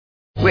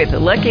With the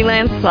Lucky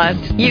Land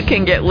Slots, you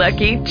can get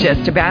lucky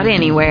just about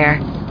anywhere.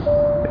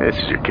 This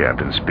is your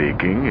captain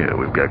speaking.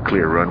 We've got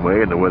clear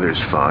runway and the weather's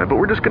fine, but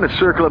we're just going to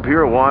circle up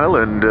here a while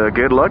and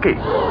get lucky.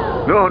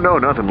 No,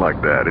 nothing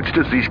like that. It's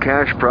just these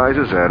cash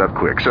prizes add up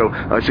quick. So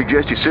I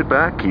suggest you sit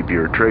back, keep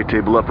your tray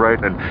table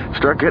upright, and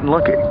start getting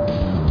lucky.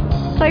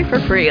 Play for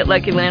free at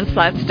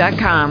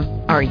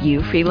LuckyLandSlots.com. Are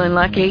you feeling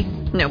lucky?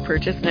 No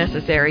purchase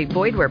necessary.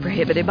 Void where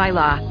prohibited by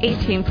law.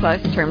 18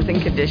 plus terms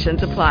and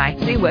conditions apply.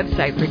 See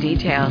website for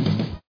details.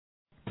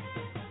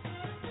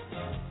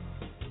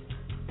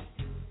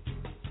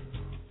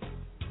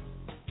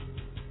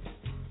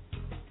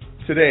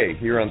 Today,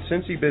 here on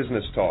Cincy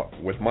Business Talk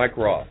with Mike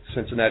Roth,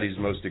 Cincinnati's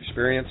most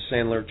experienced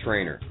Sandler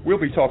trainer. We'll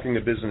be talking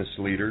to business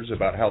leaders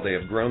about how they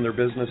have grown their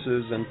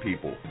businesses and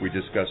people. We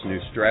discuss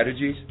new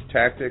strategies,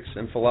 tactics,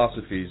 and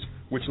philosophies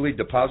which lead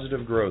to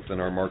positive growth in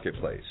our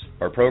marketplace.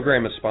 Our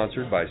program is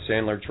sponsored by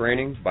Sandler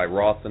Training by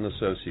Roth &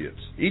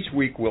 Associates. Each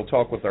week, we'll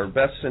talk with our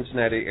best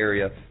Cincinnati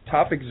area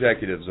top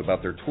executives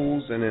about their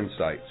tools and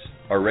insights.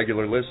 Our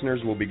regular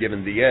listeners will be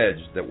given the edge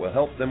that will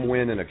help them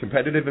win in a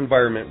competitive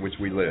environment in which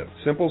we live.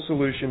 Simple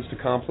solutions to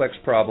complex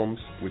problems,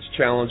 which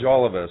challenge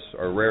all of us,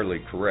 are rarely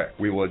correct.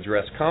 We will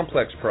address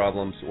complex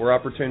problems or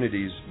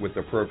opportunities with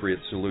appropriate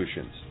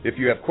solutions. If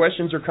you have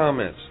questions or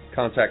comments,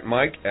 contact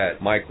Mike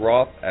at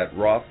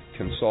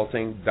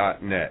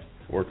mikeroth@rothconsulting.net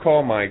or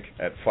call Mike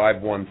at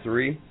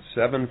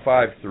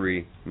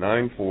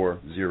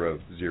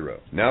 513-753-9400.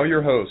 Now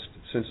your host,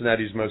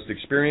 Cincinnati's most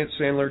experienced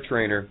Sandler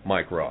trainer,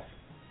 Mike Roth.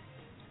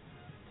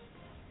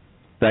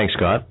 Thanks,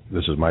 Scott.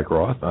 This is Mike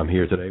Roth. I'm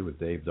here today with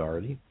Dave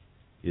Dougherty.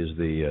 He is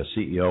the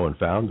CEO and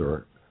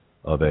founder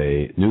of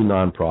a new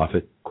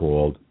nonprofit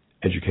called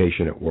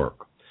Education at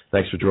Work.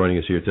 Thanks for joining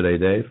us here today,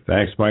 Dave.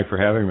 Thanks, Mike, for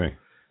having me.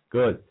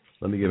 Good.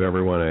 Let me give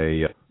everyone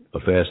a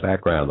fast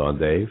background on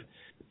Dave.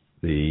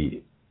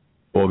 The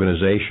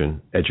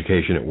organization,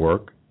 Education at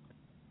Work,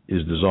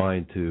 is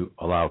designed to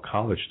allow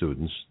college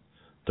students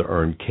to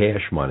earn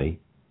cash money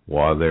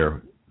while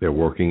they're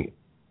working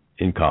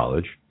in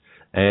college,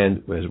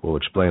 and, as we'll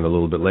explain a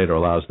little bit later,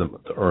 allows them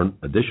to earn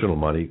additional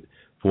money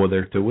for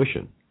their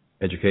tuition.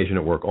 Education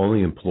at Work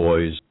only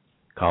employs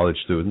college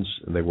students,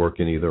 and they work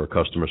in either a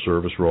customer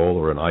service role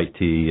or an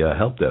IT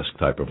help desk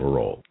type of a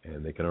role.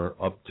 And they can earn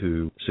up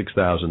to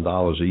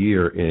 $6,000 a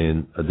year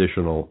in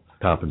additional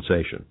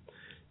compensation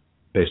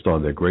based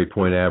on their grade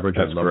point average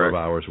and number of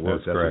hours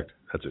worked. That's correct.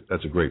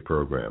 That's a great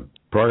program.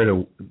 Prior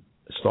to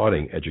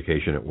starting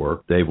Education at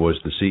Work, Dave was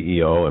the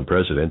CEO and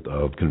president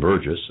of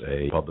Convergys,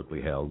 a publicly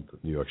held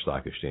New York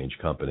Stock Exchange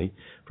company,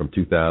 from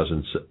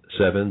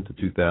 2007 to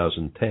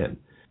 2010.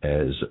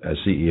 As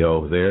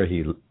CEO there,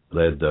 he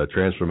led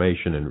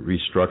transformation and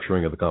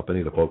restructuring of the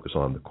company to focus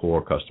on the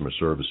core customer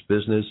service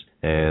business,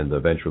 and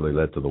eventually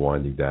led to the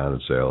winding down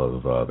and sale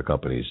of the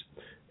company's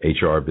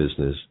HR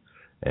business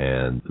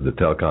and the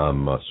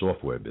telecom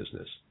software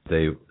business.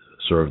 Dave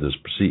served as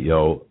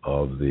CEO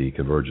of the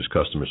Convergys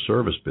customer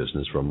service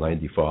business from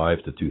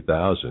 95 to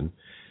 2000,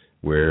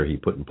 where he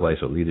put in place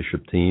a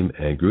leadership team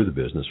and grew the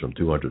business from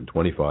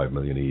 $225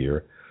 million a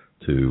year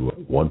to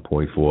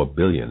 $1.4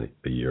 billion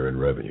a year in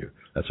revenue.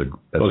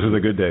 Those are the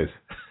good days.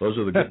 Those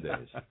are the good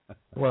days.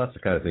 Well, that's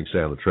the kind of thing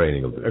Sandler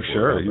Training will do.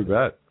 Sure, you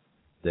bet.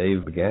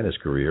 Dave began his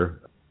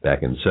career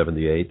back in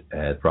 '78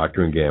 at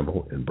Procter &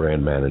 Gamble in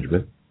brand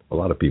management. A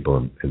lot of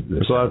people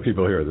There's a lot of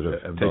people here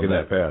that have taken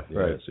that path. Yes,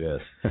 right.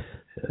 Yes.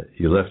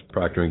 You left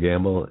Procter &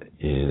 Gamble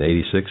in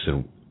 '86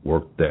 and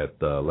worked at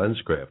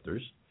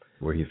LensCrafters,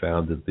 where he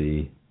founded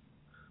the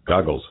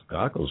goggles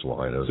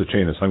line. It's a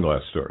chain of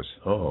sunglass stores.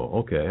 Oh,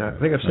 okay. I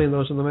think I've seen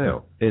those in the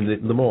mail, in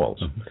the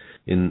malls. Mm-hmm.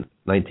 In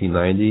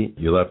 1990,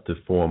 you left to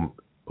form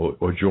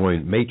or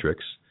join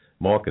Matrix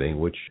Marketing,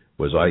 which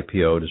was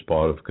IPO'd as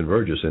part of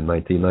Convergys in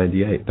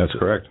 1998. That's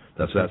correct.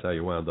 That's how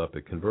you wound up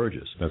at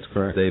Convergys. That's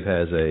correct. Dave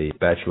has a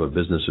Bachelor of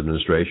Business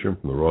Administration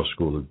from the Ross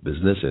School of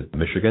Business in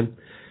Michigan,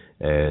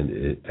 and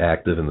is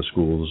active in the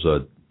school's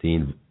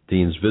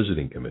Dean's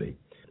Visiting Committee.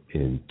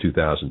 In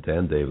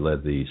 2010, Dave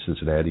led the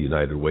Cincinnati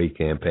United Way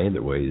campaign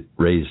that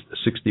raised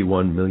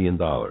 $61 million.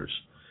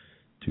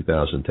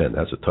 2010,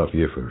 that's a tough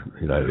year for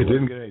United Way. It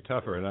didn't get any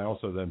tougher, and I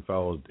also then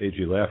followed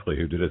A.G. Lafley,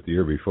 who did it the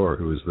year before,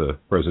 who was the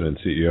president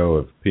and CEO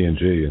of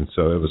P&G, and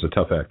so it was a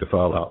tough act to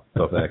follow.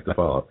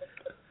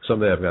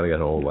 Someday I've got to get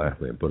hold of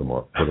Lafley and put him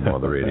on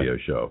the radio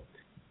show.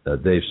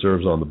 Dave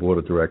serves on the board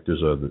of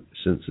directors of the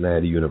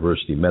Cincinnati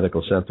University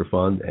Medical Center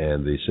Fund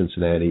and the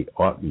Cincinnati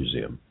Art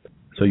Museum.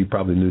 So you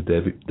probably knew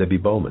Debbie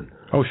Bowman.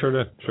 Oh, sure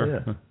did. Sure.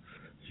 Yeah.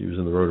 She was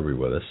in the Rotary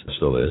with us,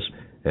 still is.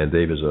 And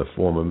Dave is a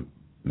former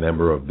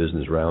member of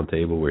Business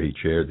Roundtable, where he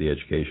chaired the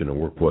Education and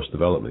Workforce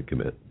Development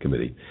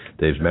Committee.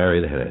 Dave's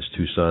married and has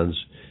two sons,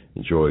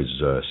 enjoys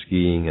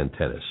skiing and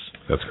tennis.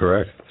 That's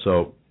correct.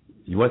 So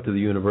you went to the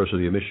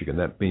University of Michigan.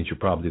 That means you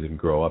probably didn't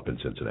grow up in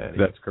Cincinnati.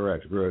 That's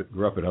correct. Grew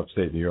up in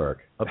upstate New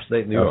York.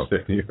 Upstate New York?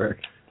 Upstate New York.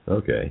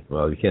 Okay.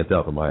 Well, you can't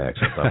tell from my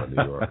accent I'm a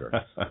New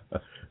Yorker.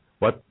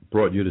 What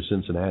brought you to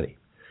Cincinnati?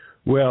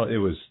 Well, it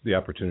was the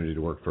opportunity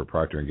to work for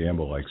Procter &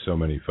 Gamble, like so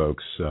many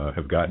folks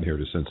have gotten here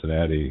to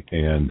Cincinnati.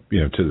 And,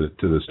 to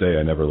this day,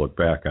 I never look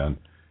back on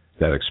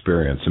that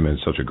experience. I mean,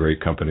 it's such a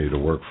great company to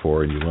work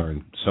for, and you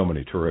learn so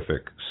many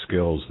terrific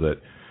skills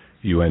that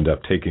you end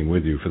up taking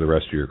with you for the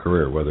rest of your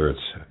career, whether it's,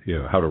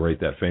 how to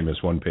write that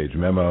famous one-page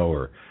memo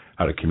or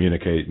how to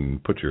communicate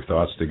and put your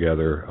thoughts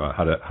together,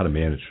 how to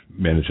manage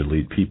and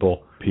lead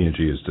people.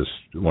 P&G is just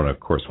one of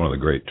the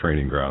great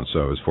training grounds.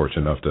 So I was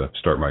fortunate enough to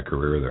start my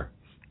career there.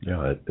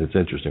 Yeah, it's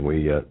interesting.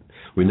 We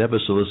never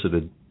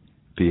solicited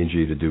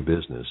P&G to do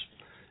business,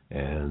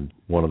 and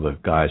one of the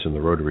guys in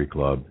the Rotary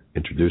Club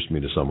introduced me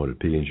to someone at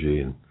P&G,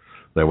 and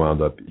they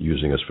wound up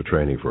using us for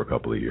training for a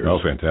couple of years. Oh,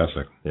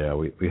 fantastic. Yeah,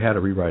 we had to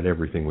rewrite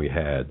everything we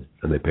had,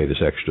 and they paid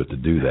us extra to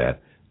do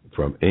that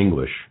from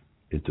English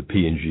into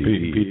P&G.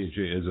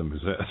 P&G-ism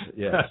is that?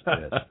 Yes.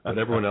 What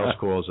everyone else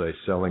calls a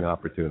selling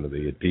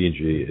opportunity at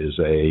P&G is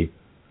a...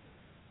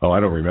 Oh, I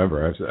don't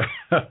remember.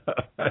 I'm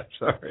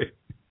sorry.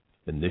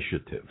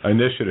 Initiative.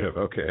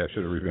 Okay, I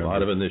should have remembered. A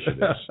lot of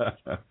initiatives.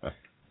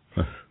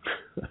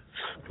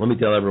 Let me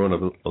tell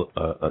everyone,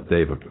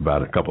 Dave,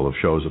 about a couple of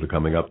shows that are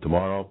coming up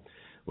tomorrow.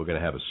 We're going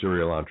to have a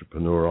serial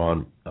entrepreneur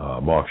on,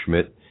 Mark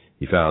Schmidt.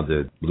 He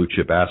founded Blue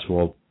Chip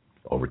Asphalt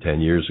over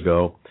 10 years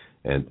ago,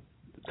 and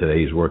today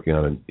he's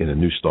working in a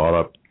new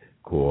startup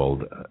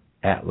called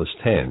Atlas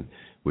 10,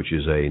 which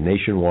is a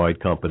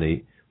nationwide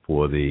company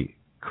for the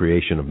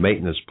creation of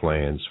maintenance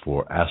plans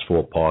for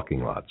asphalt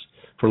parking lots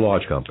for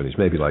large companies,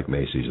 maybe like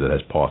Macy's that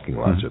has parking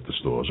lots at the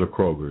stores, or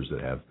Kroger's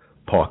that have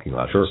parking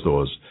lots at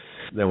stores.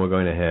 Then we're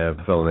going to have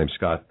a fellow named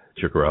Scott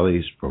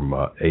Ciccarelli from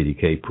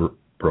ADK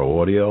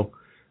Pro Audio.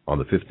 On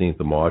the 15th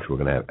of March, we're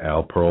going to have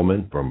Al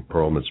Perlman from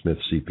Perlman Smith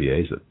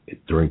CPAs.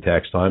 During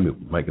tax time, we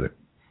might get a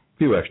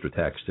few extra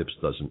tax tips,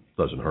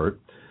 doesn't hurt.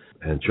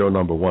 And show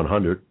number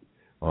 100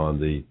 on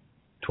the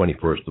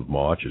 21st of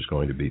March is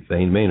going to be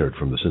Thane Maynard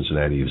from the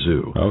Cincinnati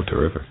Zoo. Oh,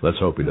 terrific. Let's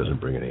hope he doesn't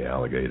bring any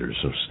alligators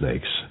or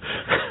snakes.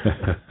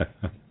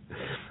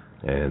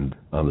 And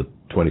on the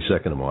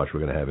 22nd of March, we're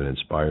going to have an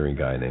inspiring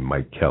guy named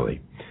Mike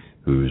Kelly,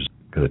 who's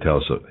going to tell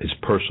us his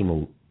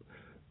personal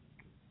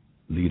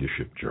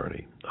leadership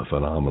journey, a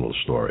phenomenal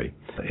story.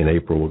 In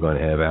April, we're going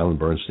to have Alan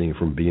Bernstein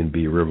from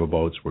B&B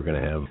Riverboats. We're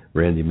going to have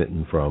Randy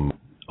Mitten from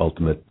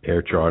Ultimate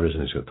Air Charters,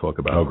 and he's going to talk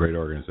about... Oh, great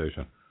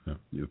organization. Yeah.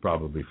 You've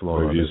probably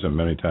flown. We've used them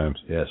many times.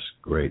 Yes,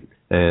 great.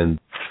 And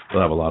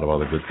we'll have a lot of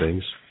other good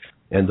things.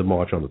 End of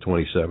March on the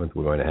 27th,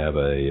 we're going to have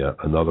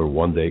another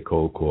one-day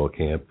cold call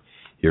camp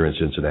here in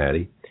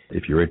Cincinnati.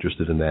 If you're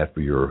interested in that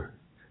for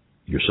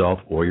yourself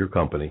or your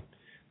company,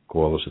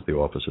 call us at the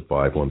office at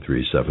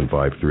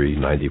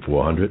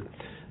 513-753-9400,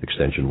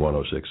 extension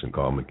 106, and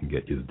Carmen can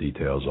get you the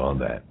details on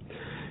that.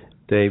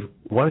 Dave,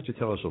 why don't you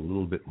tell us a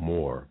little bit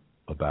more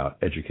about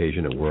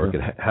education at work,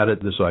 and how did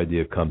this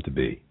idea come to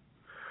be?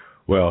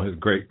 Well,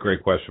 great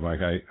question,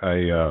 Mike. I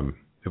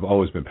have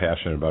always been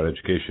passionate about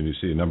education. You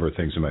see a number of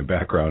things in my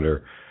background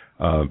are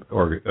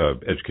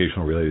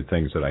educational-related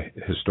things that I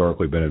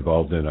historically been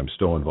involved in. I'm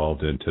still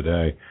involved in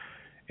today.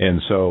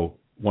 And so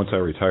once I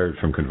retired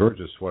from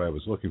Convergys, what I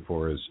was looking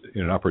for is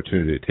an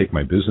opportunity to take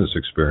my business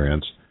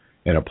experience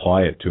and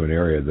apply it to an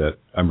area that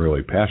I'm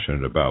really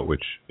passionate about,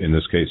 which in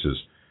this case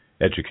is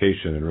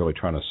education, and really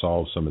trying to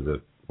solve some of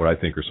what I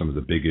think are some of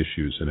the big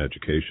issues in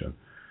education.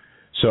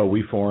 So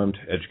we formed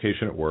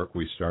Education at Work.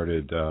 We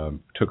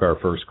took our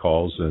first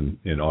calls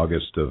in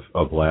August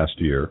of last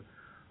year.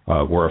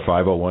 We're a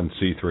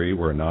 501c3.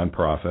 We're a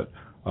nonprofit.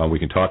 We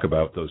can talk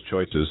about those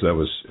choices. That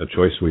was a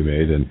choice we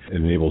made, and it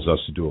enables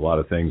us to do a lot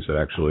of things that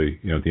actually,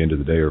 at the end of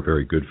the day, are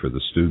very good for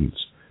the students.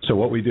 So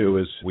what we do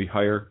is we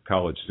hire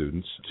college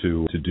students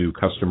to do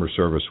customer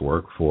service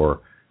work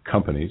for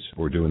companies.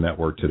 We're doing that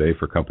work today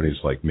for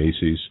companies like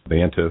Macy's,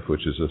 Bantif,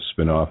 which is a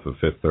spinoff of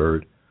Fifth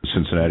Third,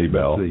 Cincinnati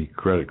Bell. The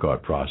credit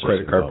card processing.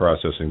 Credit card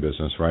processing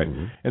business, right.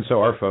 Mm-hmm. And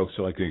so our folks,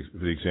 like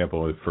the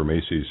example for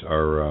Macy's,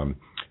 are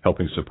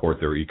helping support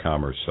their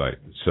e-commerce site.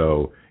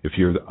 So if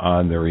you're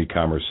on their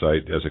e-commerce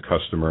site as a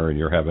customer and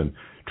you're having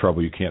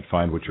trouble, you can't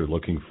find what you're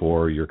looking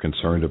for, you're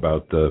concerned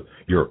about the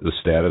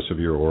status of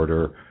your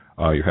order,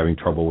 you're having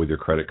trouble with your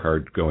credit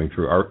card going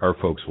through, our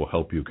folks will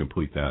help you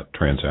complete that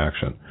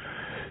transaction.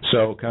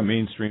 So kind of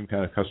mainstream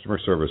kind of customer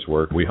service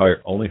work. We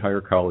only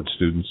hire college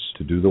students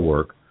to do the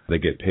work. They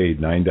get paid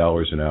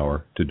 $9 an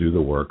hour to do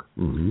the work.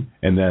 Mm-hmm.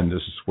 And then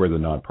this is where the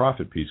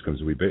nonprofit piece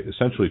comes. We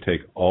essentially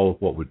take all of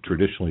what would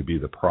traditionally be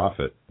the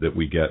profit that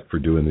we get for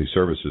doing these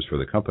services for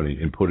the company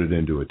and put it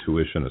into a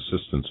tuition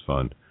assistance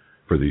fund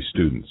for these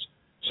students.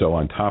 So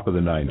on top of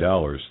the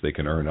 $9, they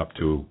can earn up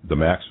to the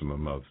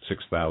maximum of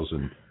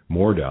 $6,000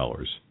 more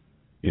dollars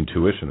in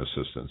tuition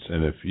assistance.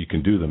 And if you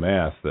can do the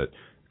math, that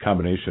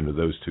combination of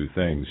those two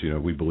things,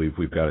 we believe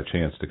we've got a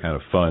chance to kind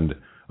of fund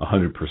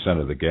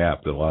 100% of the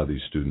gap that a lot of these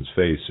students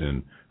face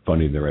in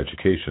funding their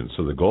education.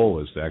 So the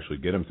goal is to actually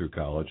get them through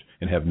college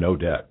and have no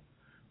debt,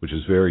 which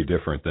is very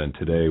different than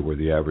today, where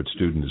the average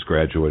student is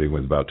graduating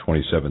with about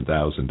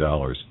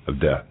 $27,000 of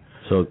debt.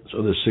 So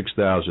the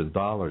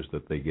 $6,000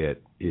 that they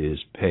get is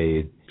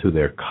paid to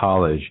their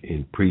college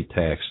in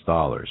pre-tax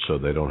dollars, so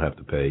they don't have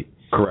to pay.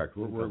 Correct.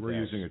 We're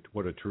using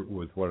what a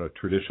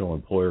traditional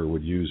employer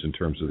would use in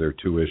terms of their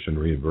tuition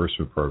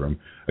reimbursement program.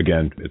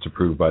 Again, it's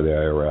approved by the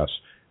IRS.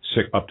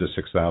 Up to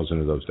 $6,000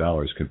 of those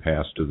dollars can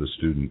pass to the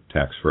student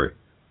tax-free,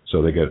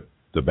 so they get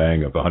the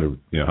bang of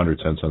 100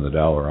 cents on the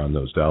dollar on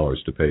those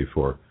dollars to pay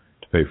for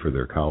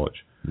their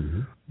college.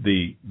 Mm-hmm.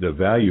 The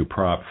value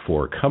prop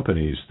for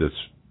companies that's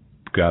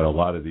got a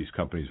lot of these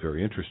companies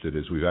very interested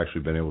is we've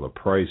actually been able to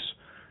price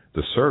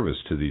the service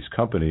to these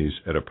companies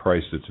at a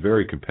price that's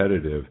very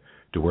competitive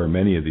to where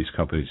many of these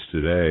companies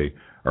today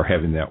are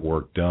having that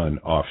work done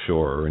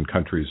offshore or in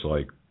countries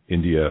like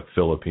India,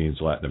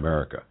 Philippines, Latin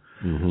America.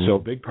 Mm-hmm. So a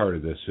big part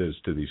of this is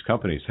to these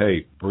companies,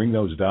 hey, bring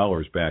those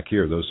dollars back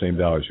here, those same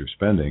dollars you're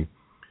spending,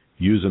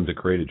 use them to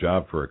create a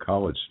job for a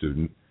college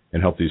student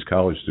and help these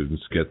college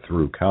students get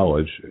through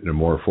college in a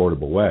more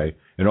affordable way.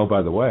 And oh,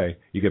 by the way,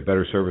 you get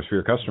better service for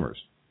your customers.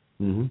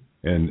 Mm-hmm.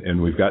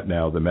 And we've got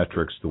now the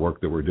metrics, the work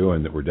that we're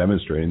doing, that we're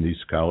demonstrating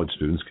these college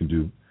students can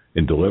do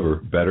and deliver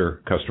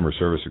better customer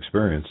service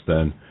experience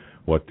than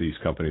what these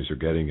companies are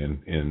getting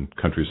in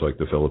countries like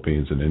the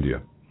Philippines and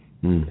India.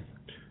 Mm.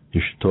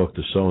 You should talk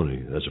to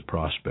Sony as a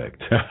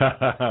prospect.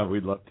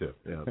 We'd love to.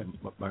 Yeah,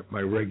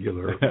 my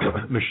regular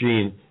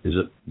machine is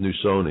a new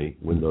Sony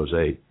Windows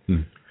 8.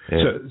 Mm.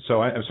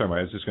 So I'm sorry,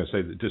 I was just going to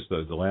say that just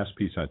the last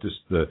piece on just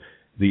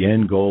the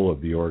end goal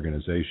of the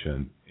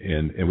organization,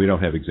 and we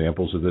don't have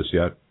examples of this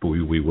yet, but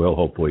we will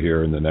hopefully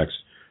here in the next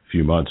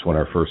few months when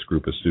our first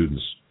group of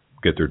students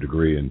get their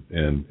degree and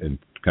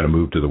kind of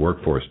move to the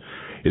workforce,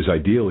 is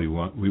ideally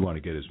we want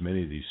to get as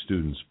many of these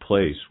students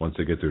placed once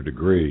they get their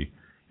degree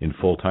in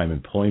full-time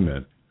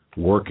employment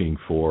working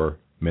for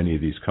many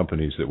of these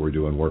companies that we're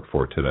doing work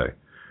for today.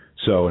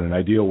 So in an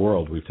ideal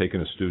world, we've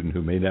taken a student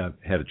who may not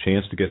had a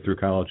chance to get through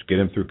college, get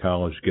him through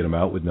college, get him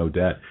out with no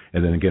debt,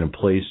 and then get him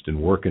placed and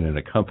working in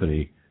a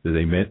company that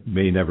they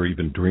may never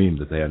even dream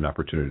that they had an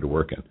opportunity to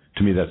work in.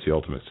 To me, that's the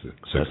ultimate success.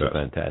 That's a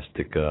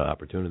fantastic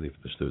opportunity for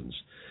the students.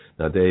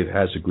 Now, Dave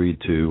has agreed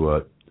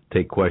to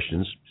take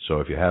questions, so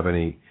if you have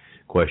any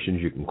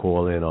questions, you can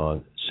call in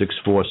on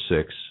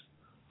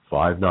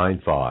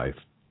 646-595-4916.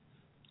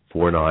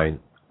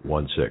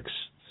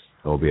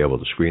 We'll be able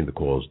to screen the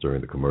calls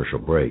during the commercial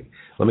break.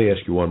 Let me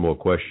ask you one more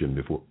question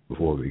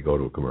before we go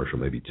to a commercial,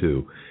 maybe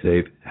two.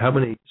 Dave, how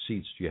many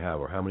seats do you have,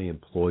 or how many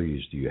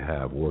employees do you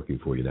have working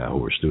for you now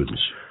who are students?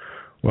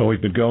 Well,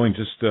 we've been going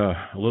just a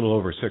little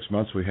over 6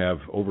 months. We have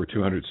over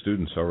 200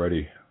 students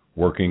already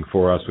working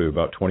for us. We have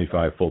about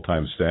 25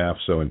 full-time staff,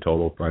 so in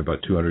total, probably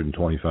about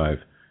 225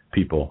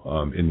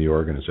 people in the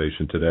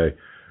organization today.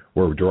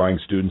 We're drawing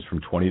students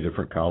from 20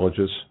 different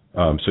colleges.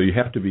 So you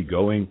have to be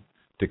going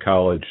to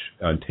college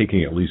and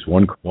taking at least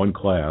one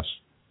class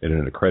in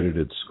an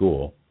accredited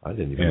school. I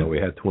didn't even know we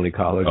had 20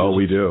 colleges. Oh,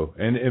 we do.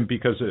 And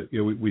because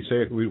we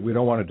say we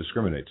don't want to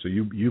discriminate. So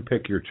you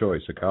pick your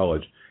choice of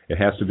college. It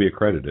has to be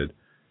accredited.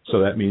 So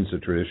that means the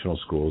traditional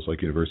schools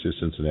like University of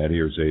Cincinnati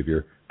or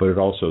Xavier, but it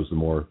also is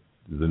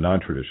the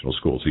non-traditional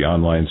schools, the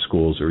online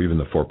schools, or even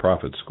the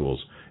for-profit schools.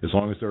 As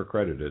long as they're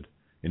accredited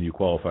and you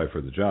qualify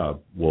for the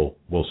job, we'll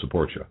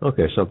support you.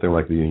 Okay, something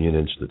like the Union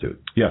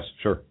Institute. Yes,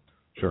 sure.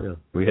 Yeah,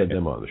 we had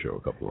them on the show a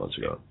couple of months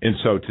ago. And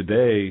so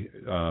today,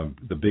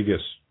 the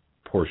biggest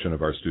portion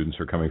of our students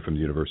are coming from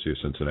the University of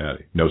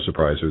Cincinnati. No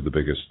surprise, they're the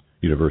biggest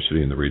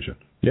university in the region.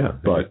 Yeah.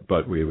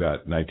 But we've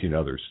got 19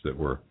 others that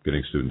we're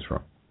getting students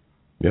from.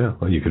 Yeah,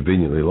 well, you're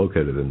conveniently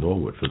located in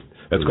Norwood.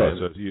 That's close.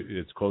 So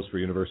it's close for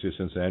University of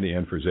Cincinnati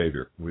and for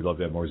Xavier. We'd love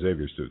to have more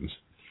Xavier students.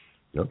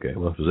 Okay,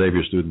 well, if a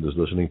Xavier student is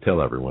listening, tell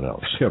everyone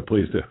else. Yeah,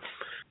 please do.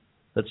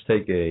 Let's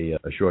take a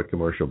short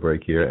commercial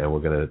break here, and we're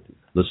going to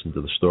listen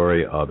to the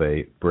story of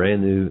a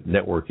brand new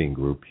networking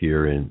group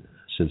here in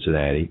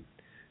Cincinnati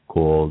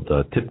called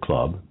Tip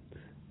Club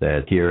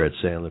that here at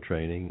Sandler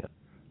Training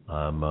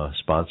I'm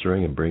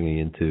sponsoring and bringing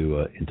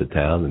into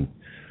town, and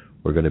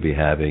we're going to be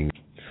having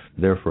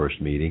their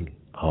first meeting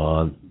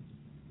on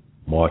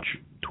March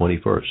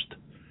 21st,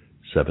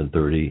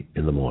 7:30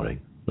 in the morning.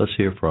 Let's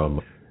hear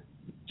from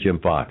Jim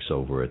Fox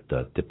over at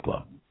Tip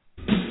Club.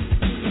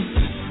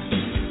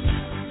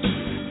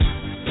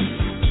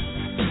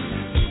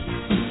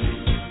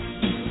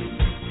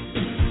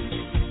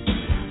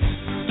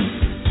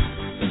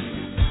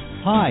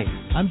 Hi,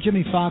 I'm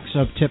Jimmy Fox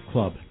of Tip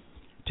Club.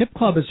 Tip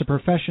Club is a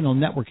professional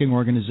networking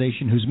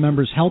organization whose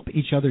members help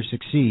each other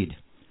succeed.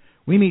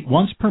 We meet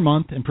once per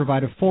month and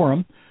provide a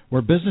forum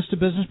where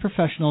business-to-business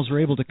professionals are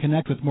able to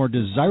connect with more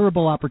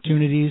desirable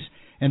opportunities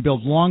and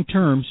build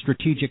long-term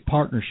strategic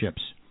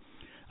partnerships.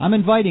 I'm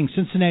inviting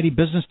Cincinnati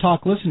Business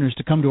Talk listeners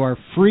to come to our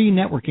free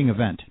networking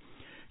event.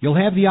 You'll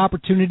have the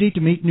opportunity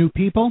to meet new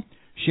people,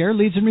 share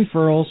leads and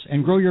referrals,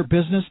 and grow your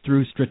business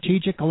through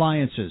strategic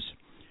alliances.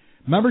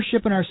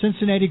 Membership in our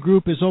Cincinnati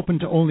group is open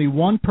to only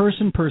one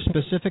person per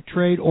specific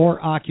trade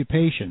or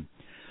occupation.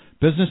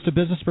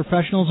 Business-to-business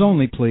professionals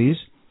only, please.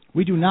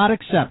 We do not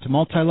accept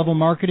multi-level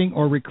marketing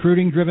or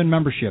recruiting-driven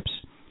memberships.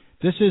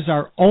 This is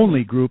our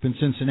only group in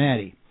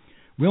Cincinnati.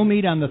 We'll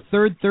meet on the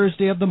third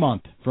Thursday of the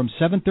month from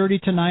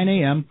 7:30 to 9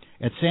 a.m.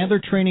 at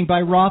Sandler Training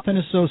by Roth &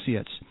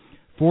 Associates,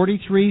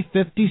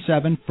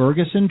 4357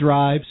 Ferguson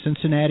Drive,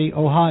 Cincinnati,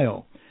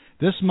 Ohio.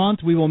 This month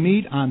we will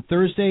meet on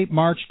Thursday,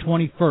 March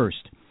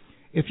 21st.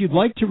 If you'd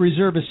like to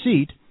reserve a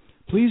seat,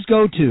 please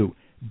go to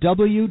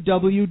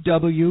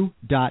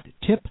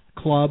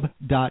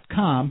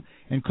www.tipclub.com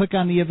and click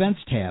on the Events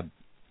tab.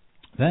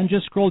 Then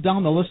just scroll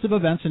down the list of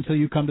events until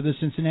you come to the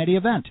Cincinnati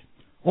event.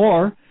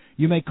 Or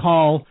you may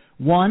call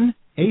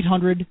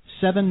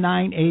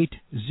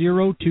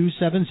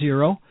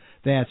 1-800-798-0270.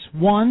 That's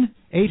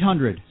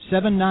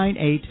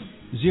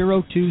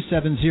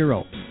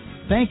 1-800-798-0270.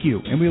 Thank you,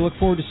 and we look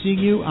forward to seeing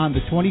you on the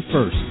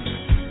 21st.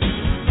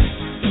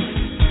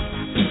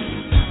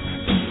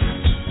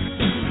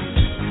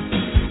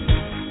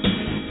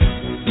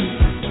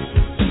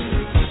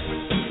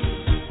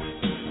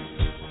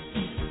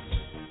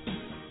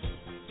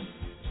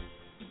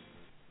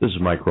 This is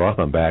Mike Roth.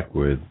 I'm back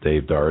with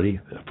Dave Dougherty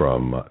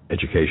from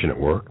Education at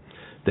Work.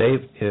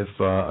 Dave, if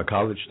a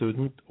college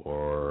student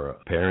or a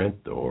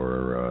parent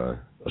or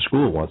a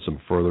school wants some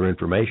further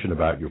information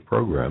about your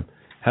program,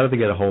 how do they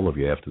get a hold of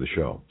you after the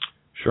show?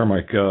 Sure,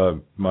 Mike.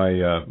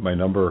 My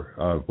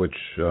number, which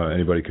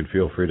anybody can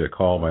feel free to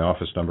call, my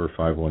office number,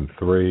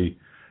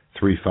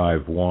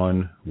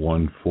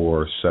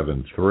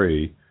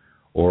 513-351-1473,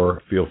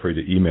 or feel free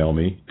to email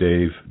me,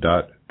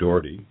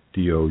 dave.dougherty,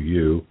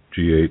 DOUGHERTY,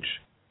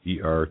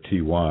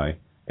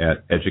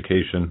 at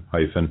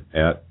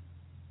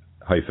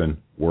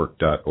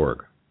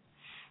education-at-work.org.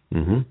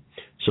 Mm-hmm.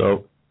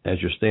 So, as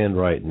you stand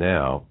right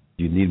now,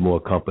 do you need more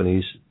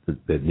companies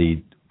that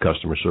need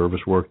customer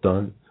service work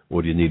done,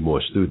 or do you need more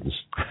students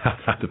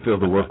to fill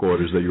the work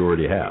orders that you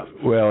already have?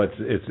 Well, it's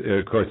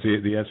of course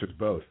the answer is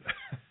both,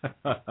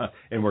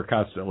 and we're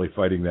constantly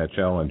fighting that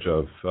challenge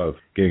of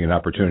getting an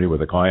opportunity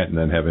with a client and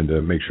then having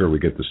to make sure we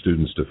get the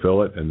students to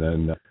fill it, and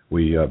then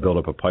we build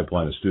up a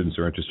pipeline of students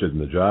who are interested in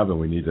the job, and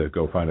we need to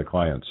go find a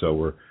client.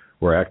 So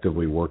we're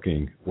actively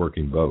working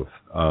both.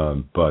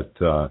 But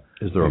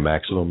is there a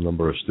maximum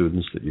number of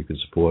students that you can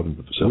support in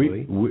the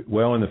facility?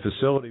 Well, in the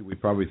facility, we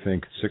probably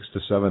think 600 to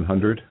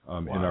 700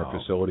 in our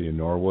facility in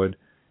Norwood.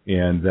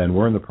 And then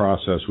we're in the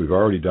process. We've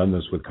already done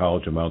this with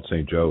College of Mount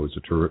St. Joe. It's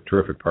a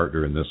terrific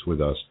partner in this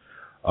with us.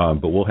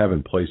 But we'll have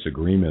in place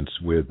agreements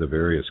with the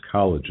various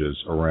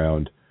colleges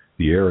around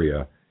the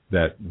area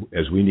that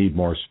as we need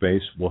more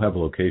space, we'll have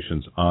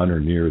locations on or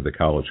near the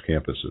college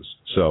campuses.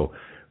 So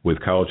with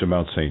College of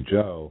Mount St.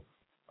 Joe,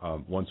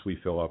 once we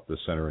fill up the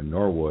center in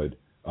Norwood,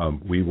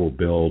 we will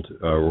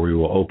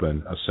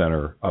open a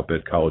center up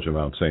at College of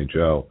Mount St.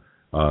 Joe,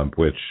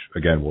 which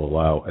again will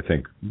allow, I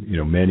think,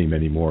 many,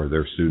 many more of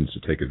their students to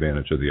take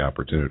advantage of the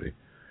opportunity.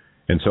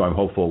 And so I'm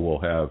hopeful we'll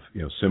have,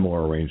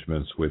 similar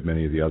arrangements with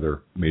many of the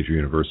other major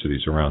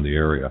universities around the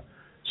area.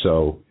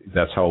 So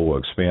that's how we'll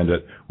expand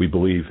it. We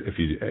believe if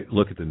you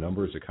look at the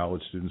numbers of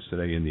college students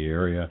today in the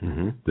area,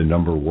 mm-hmm. the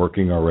number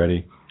working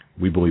already,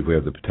 we believe we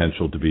have the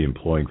potential to be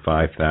employing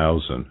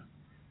 5,000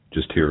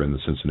 just here in the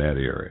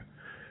Cincinnati area.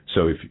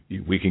 So if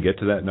we can get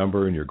to that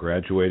number and you're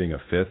graduating a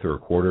fifth or a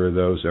quarter of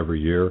those every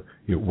year,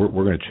 we're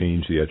going to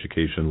change the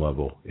education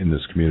level in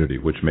this community,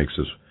 which makes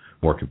us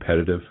more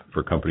competitive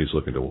for companies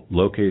looking to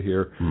locate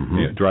here. Mm-hmm.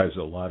 It drives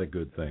a lot of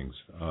good things.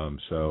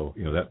 So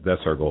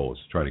that's our goal, is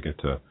to try to get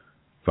to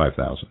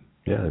 5,000.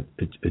 Yeah,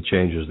 it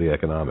changes the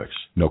economics.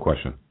 No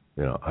question.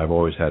 I've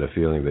always had a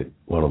feeling that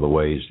one of the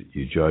ways that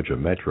you judge a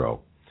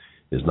metro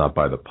is not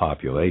by the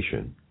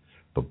population,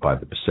 but by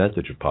the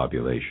percentage of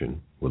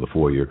population with a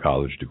 4-year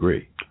college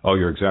degree. Oh,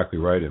 you're exactly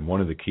right. And one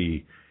of the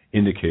key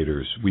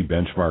indicators, we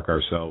benchmark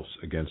ourselves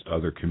against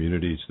other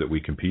communities that we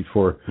compete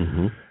for,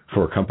 mm-hmm.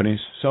 for companies.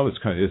 So it's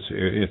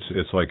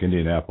like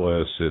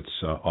Indianapolis,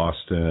 it's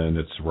Austin,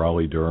 it's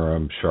Raleigh,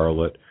 Durham,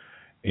 Charlotte,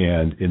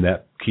 and in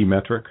that key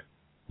metric,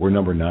 we're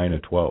number 9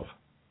 and 12.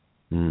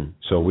 Mm.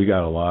 So we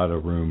got a lot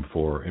of room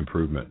for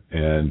improvement.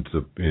 And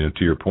to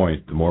your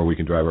point, the more we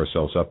can drive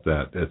ourselves up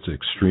that, it's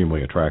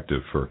extremely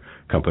attractive for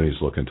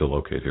companies looking to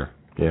locate here.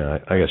 Yeah,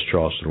 I guess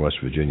Charleston, West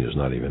Virginia is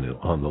not even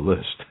on the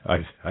list.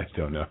 I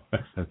don't know.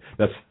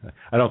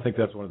 I don't think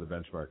that's one of the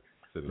benchmark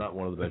cities. Not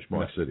one of the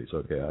benchmark cities.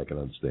 Okay, I can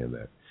understand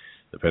that.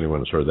 If anyone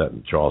has heard that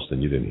in Charleston,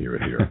 you didn't hear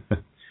it here.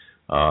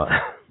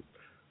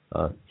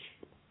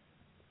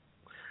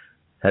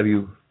 Have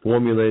you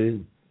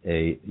formulated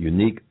a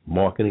unique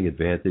marketing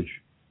advantage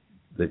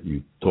that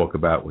you talk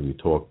about when you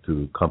talk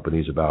to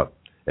companies about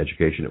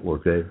Education at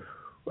Work, Dave?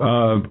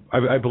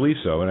 I believe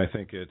so, and I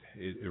think it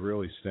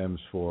really stems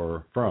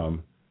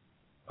from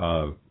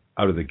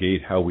out of the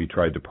gate how we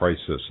tried to price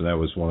this, and that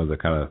was one of the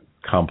kind of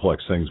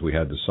complex things we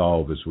had to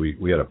solve. Is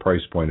we had a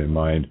price point in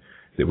mind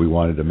that we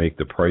wanted to make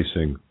the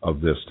pricing of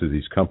this to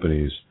these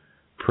companies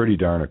pretty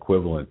darn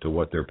equivalent to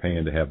what they're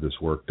paying to have this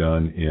work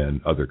done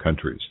in other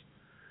countries.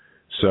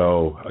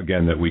 So,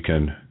 again, that we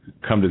can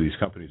come to these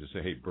companies and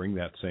say, hey, bring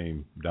that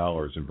same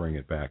dollars and bring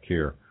it back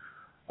here.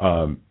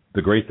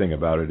 The great thing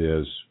about it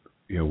is,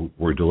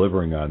 we're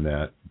delivering on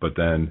that, but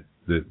then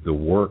the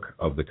work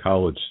of the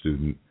college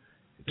student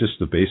just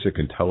the basic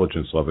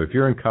intelligence level. If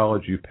you're in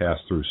college, you pass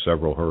through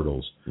several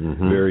hurdles,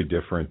 very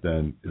different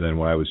than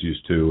what I was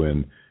used to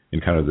in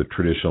kind of the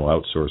traditional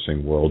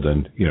outsourcing world.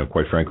 And,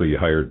 quite frankly, you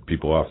hired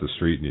people off the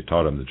street and you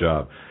taught them the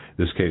job.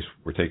 In this case,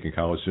 we're taking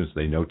college students.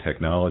 They know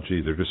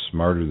technology. They're just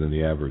smarter than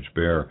the average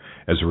bear.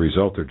 As a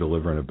result, they're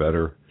delivering a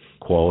better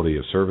quality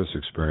of service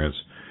experience.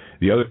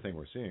 The other thing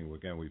we're seeing,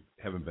 again, we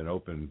haven't been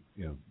open,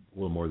 a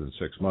little more than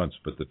 6 months,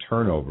 but the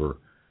turnover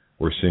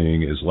we're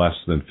seeing is less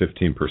than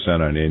 15%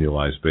 on an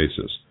annualized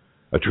basis.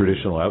 A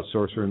traditional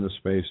outsourcer in this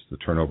space, the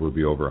turnover would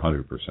be over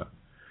 100%.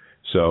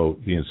 So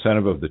the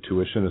incentive of the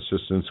tuition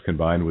assistance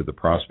combined with the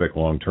prospect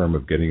long-term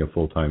of getting a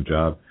full-time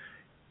job,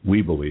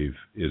 we believe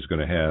is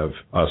going to have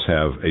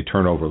a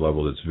turnover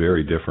level that's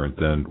very different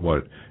than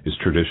what is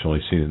traditionally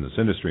seen in this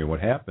industry. And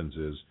what happens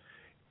is,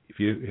 if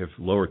you have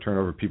lower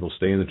turnover, people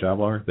stay in the job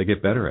longer, they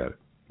get better at it.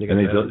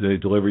 They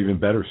deliver even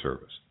better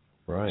service.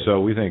 Right. So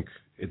we think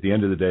at the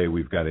end of the day,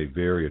 we've got a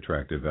very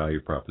attractive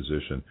value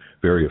proposition,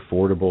 very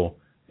affordable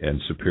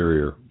and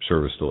superior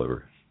service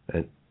delivery.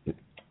 And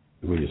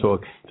when you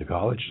talk to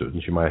college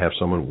students, you might have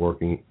someone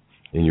working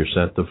in your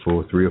center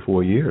for 3 or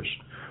 4 years.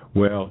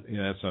 Well,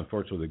 that's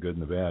unfortunately the good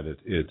and the bad.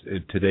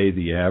 Today,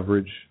 the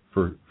average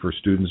for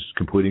students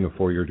completing a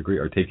 4-year degree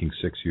are taking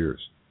 6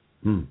 years.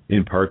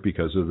 In part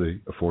because of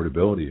the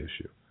affordability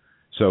issue.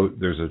 So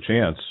there's a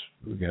chance,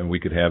 again, we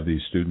could have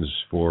these students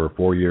for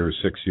 4 years,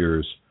 6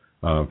 years,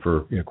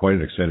 for quite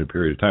an extended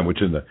period of time,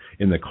 which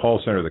in the call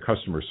center, the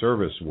customer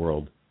service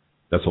world,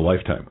 that's a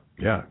lifetime.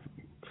 Yeah,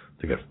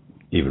 to get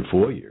even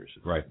 4 years,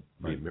 right?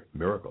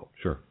 Miracle.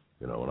 Sure.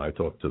 When I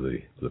talked to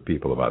the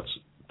people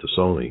to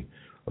Sony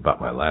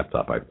about my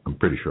laptop, I'm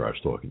pretty sure I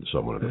was talking to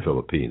someone in the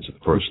Philippines at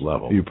the first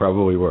level. You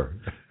probably were.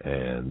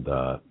 And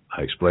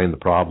I explained the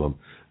problem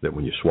that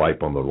when you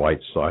swipe on the right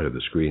side of the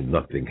screen,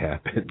 nothing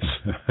happens.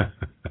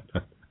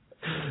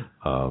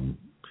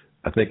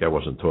 I think I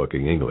wasn't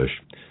talking English,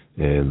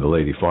 and the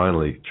lady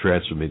finally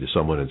transferred me to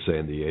someone in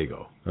San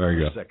Diego. There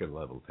you go. Second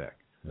level tech,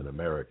 an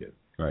American.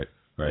 Right.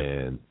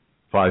 And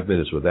 5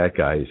 minutes with that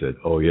guy, he said,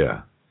 "Oh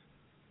yeah,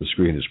 the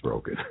screen is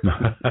broken.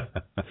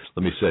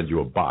 Let me send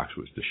you a box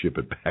to ship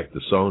it back to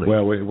Sony."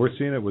 Well, we're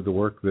seeing it with the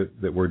work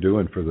that we're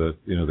doing for the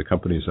the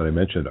companies that I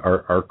mentioned.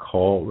 Our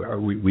call,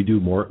 we do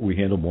more. We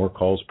handle more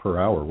calls per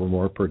hour. We're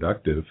more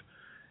productive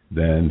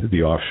than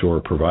the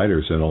offshore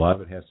providers, and a lot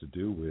of it has to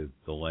do with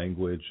the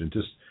language and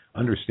just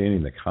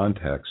understanding the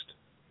context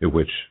in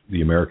which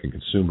the American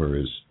consumer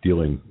is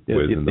dealing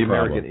with the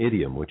American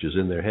idiom, which is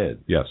in their head.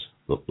 Yes,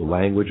 the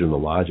language and the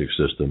logic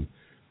system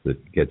that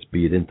gets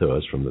beat into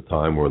us from the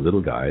time we're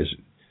little guys,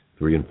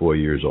 3 and 4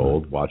 years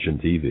old, watching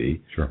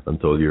TV,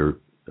 until you're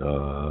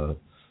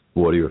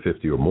 40 or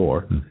 50 or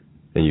more,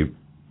 and you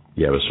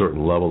have a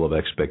certain level of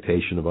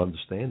expectation of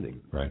understanding,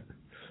 right?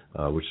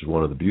 Which is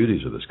one of the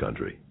beauties of this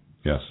country.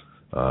 Yes.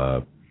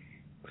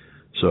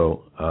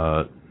 So,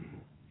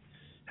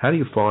 how do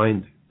you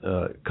find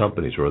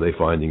companies, or are they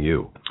finding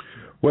you?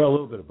 Well, a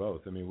little bit of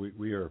both. I mean,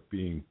 we are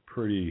being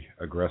pretty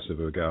aggressive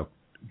about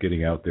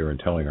getting out there and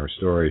telling our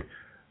story.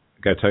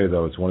 I got to tell you,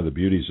 though, it's one of the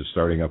beauties of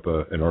starting up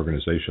an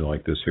organization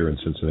like this here in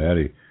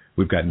Cincinnati.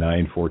 We've got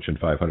 9 Fortune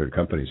 500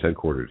 companies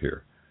headquartered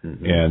here.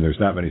 And there's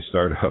not many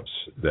startups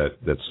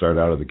that start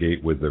out of the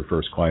gate with their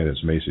first client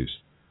as Macy's.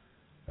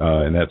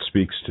 And that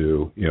speaks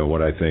to,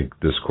 what I think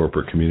this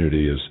corporate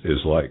community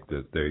is like,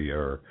 that they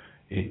are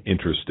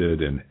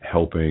interested in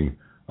helping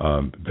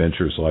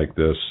ventures like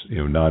this,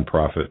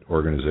 nonprofit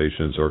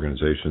organizations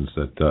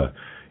that,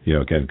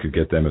 again, could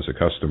get them as a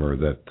customer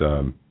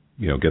that,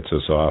 gets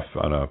us off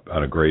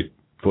on a great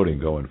footing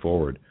going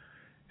forward.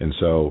 And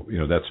so,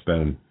 that's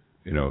been,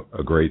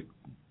 a great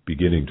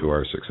beginning to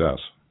our success.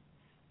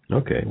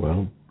 Okay,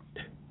 well,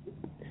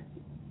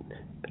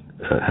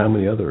 how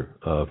many other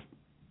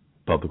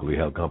publicly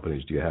held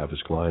companies do you have as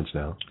clients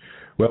now?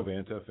 Well,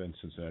 Vantif and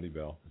Cincinnati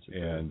Bell,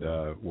 and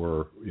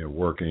we're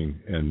working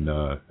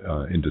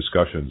in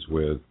discussions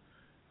with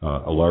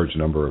a large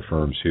number of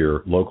firms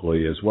here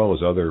locally, as well as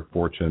other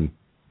Fortune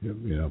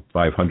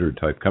 500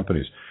 type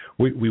companies.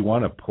 We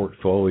want a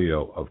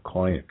portfolio of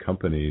client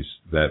companies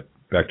that,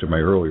 back to my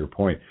earlier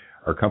point,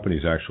 are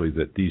companies actually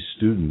that these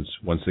students,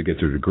 once they get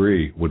their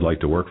degree, would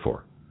like to work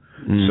for.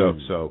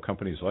 So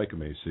companies like a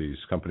Macy's,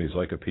 companies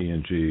like a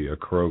P&G, a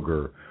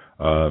Kroger,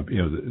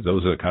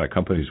 those are the kind of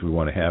companies we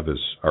want to have as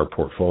our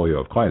portfolio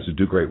of clients to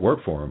do great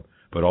work for them,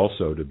 but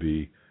also to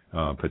be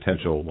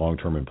potential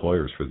long-term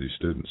employers for these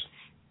students.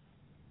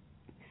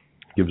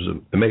 It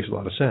makes a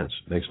lot of sense.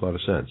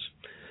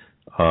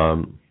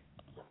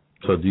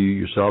 So do you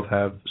yourself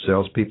have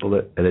salespeople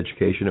at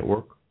Education at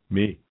Work?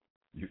 Me.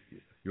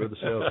 You're the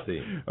sales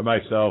team.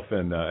 Myself,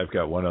 and I've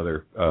got one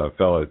other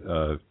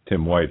fellow,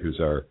 Tim White, who's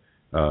our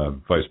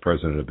Vice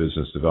President of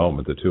Business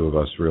Development. The two of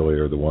us really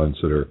are the ones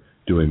that are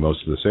doing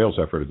most of the sales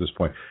effort at this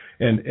point.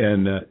 And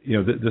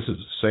this is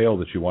a sale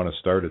that you want to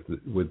start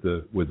with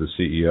the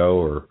CEO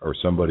or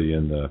somebody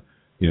in the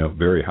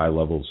very high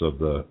levels of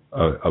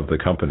the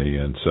company.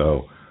 And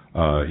so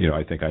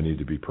I think I need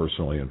to be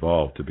personally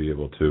involved to be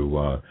able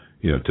to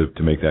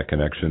to make that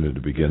connection and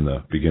to begin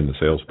the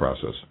sales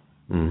process.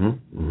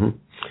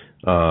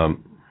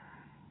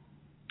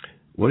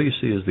 What do you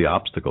see as the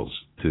obstacles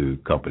to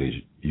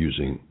companies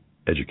using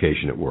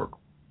education at work?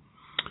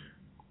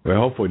 Well,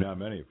 hopefully not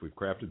many if we've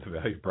crafted the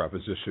value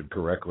proposition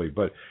correctly.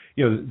 But,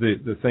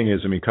 the thing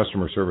is,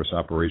 customer service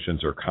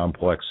operations are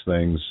complex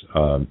things.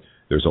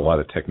 There's a lot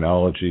of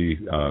technology.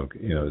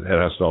 It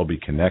has to all be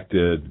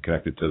connected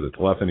to the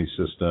telephony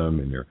system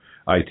and your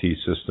IT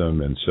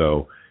system. And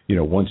so,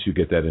 once you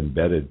get that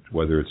embedded,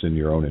 whether it's in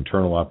your own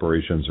internal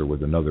operations or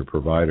with another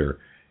provider,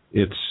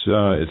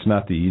 it's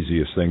not the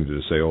easiest thing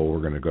to say, oh, we're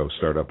going to go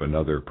start up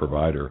another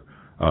provider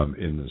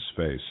in this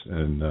space.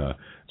 And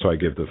so I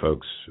give the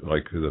folks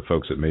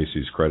at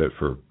Macy's credit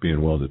for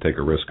being willing to take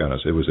a risk on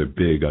us. It was a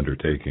big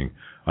undertaking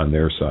on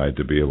their side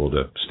to be able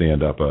to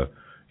stand up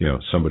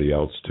somebody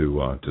else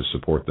to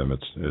support them.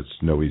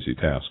 It's no easy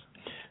task.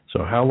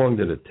 So how long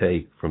did it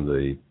take from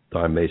the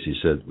time Macy's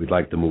said we'd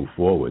like to move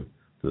forward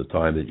to the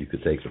time that you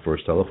could take the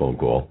first telephone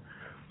call?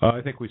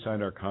 I think we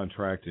signed our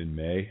contract in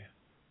May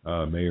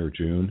or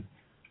June,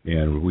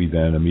 and we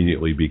then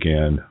immediately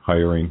began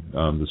hiring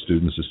the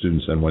students. The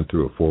students then went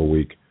through a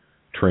 4-week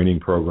training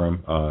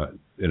program.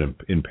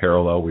 In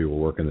parallel, we were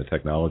working the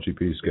technology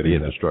piece, getting the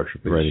infrastructure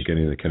piece, right,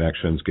 getting the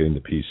connections, getting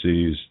the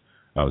PCs.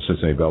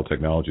 Cincinnati Bell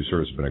Technology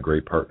Service has been a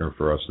great partner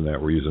for us in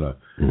that we're using a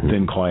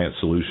thin client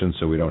solution,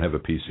 so we don't have a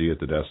PC at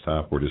the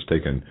desktop. We're just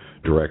taking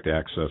direct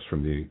access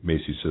from the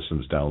Macy's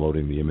systems,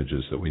 downloading the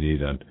images that we need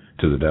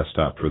to the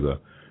desktop for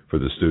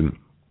the student.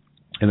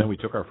 And then we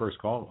took our first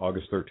call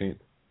August 13th.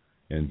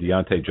 And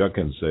Deontay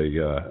Judkins, a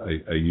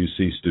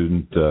UC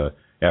student,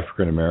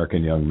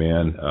 African-American young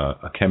man,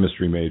 a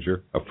chemistry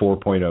major, a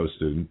 4.0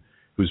 student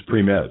who's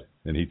pre-med.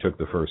 And he took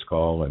the first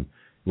call, and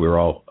we were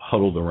all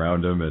huddled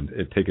around him and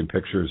taking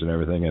pictures and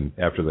everything. And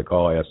after the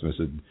call, I asked him, I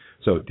said,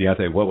 so,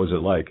 Deontay, what was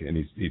it like? And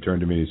he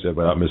turned to me and he said,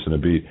 without missing a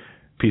beat,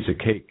 piece of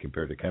cake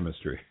compared to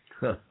chemistry.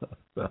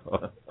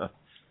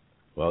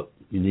 Well,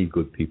 you need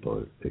good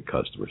people at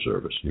customer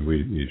service.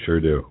 You sure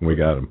do. We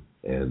got them.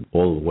 And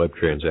all the web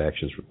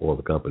transactions for all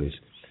the companies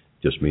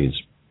just means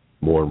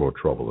more and more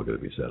trouble are going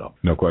to be set up.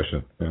 No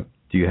question. Yeah.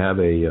 Do you have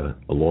a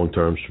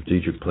long-term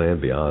strategic plan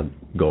beyond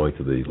going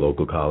to the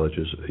local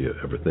colleges? Are you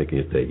ever thinking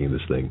of taking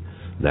this thing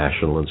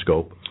national in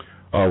scope?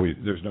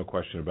 There's no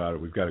question about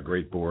it. We've got a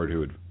great board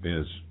who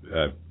has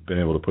been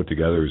able to put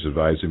together, who's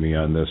advising me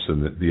on this.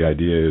 And the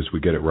idea is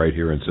we get it right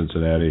here in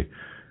Cincinnati,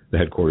 the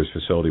headquarters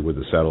facility with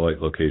the satellite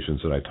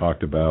locations that I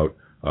talked about,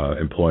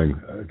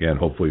 employing, again,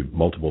 hopefully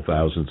multiple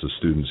thousands of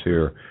students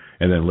here.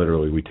 And then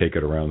literally we take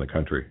it around the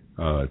country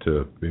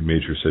to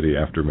major city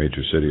after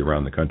major city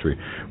around the country.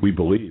 We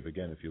believe,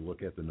 again, if you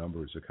look at the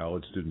numbers of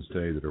college students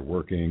today that are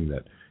working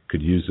that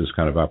could use this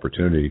kind of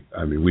opportunity,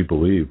 we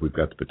believe we've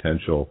got the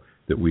potential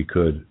that we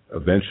could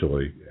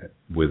eventually,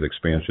 with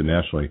expansion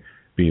nationally,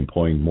 be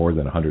employing more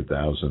than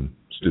 100,000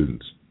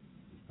 students.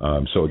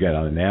 So again,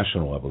 on a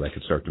national level, that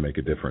could start to make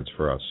a difference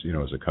for us,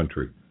 as a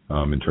country,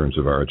 in terms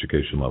of our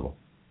education level.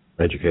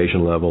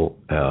 Education level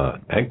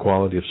and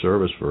quality of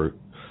service for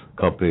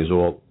companies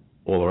all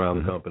around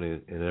the company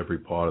in every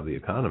part of the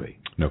economy.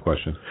 No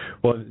question.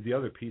 Well, the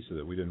other piece of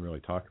it, we didn't really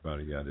talk about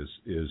it yet, is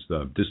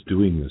just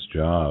doing this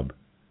job,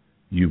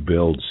 you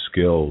build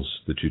skills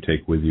that you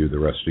take with you the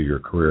rest of your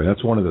career. And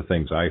that's one of the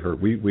things I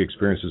heard. We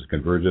experienced this at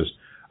Convergys.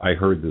 I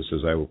heard this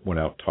as I went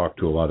out and talked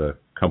to a lot of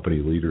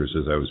company leaders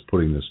as I was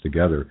putting this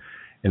together.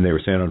 And they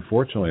were saying,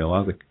 unfortunately, a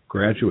lot of the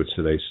graduates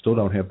today still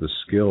don't have the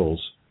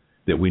skills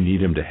that we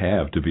need them to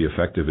have to be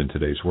effective in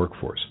today's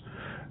workforce.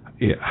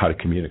 How to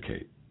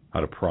communicate, how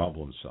to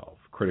problem solve,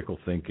 critical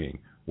thinking,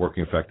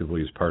 working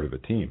effectively as part of a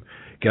team.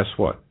 Guess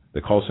what?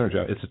 The call center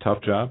job, it's a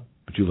tough job,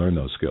 but you learn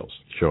those skills.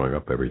 Showing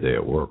up every day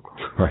at work.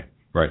 Right.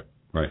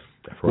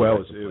 Well,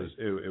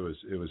 it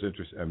was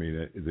interesting.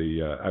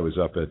 I was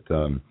up at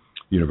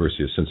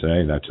University of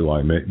Cincinnati not too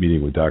long,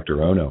 meeting with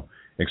Dr. Ono,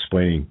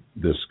 explaining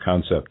this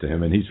concept to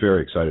him, and he's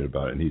very excited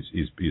about it, and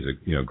he's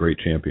a great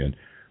champion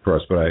for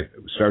us. But I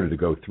started to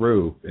go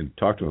through and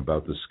talk to him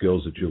about the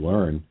skills that you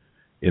learn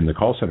in the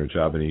call center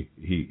job, and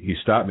he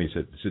stopped me. He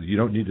said, you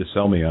don't need to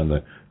sell me on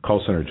the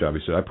call center job.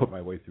 He said, I put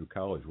my way through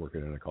college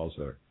working in a call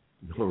center.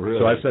 Oh, really?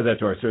 So I said that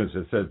to our students.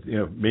 I said,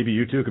 maybe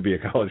you too could be a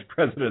college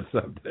president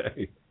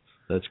someday.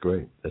 That's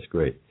great.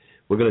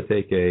 We're going to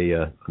take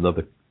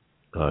another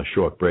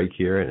short break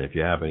here, and if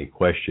you have any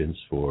questions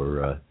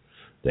for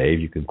Dave,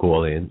 you can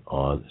call in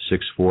on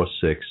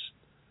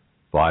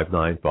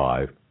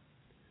 646-595-4916.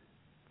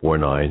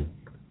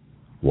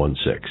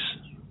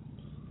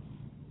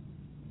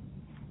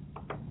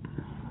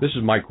 This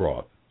is Mike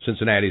Roth,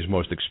 Cincinnati's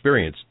most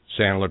experienced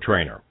Sandler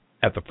trainer.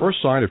 At the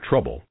first sign of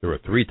trouble, there are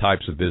 3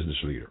 types of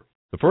business leader.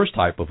 The first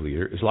type of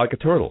leader is like a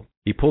turtle.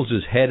 He pulls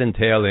his head and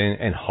tail in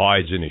and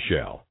hides in his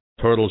shell.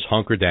 Turtles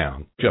hunker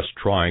down, just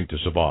trying to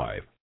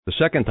survive. The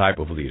second type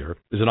of leader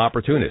is an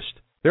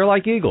opportunist. They're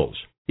like eagles.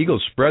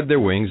 Eagles spread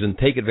their wings and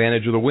take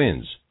advantage of the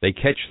winds. They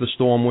catch the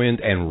storm wind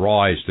and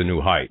rise to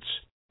new heights.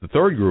 The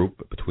third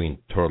group, between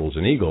turtles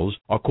and eagles,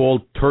 are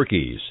called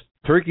turkeys.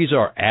 Turkeys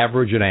are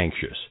average and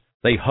anxious.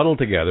 They huddle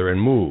together and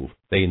move.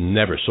 They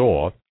never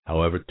soar.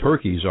 However,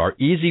 turkeys are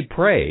easy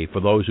prey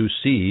for those who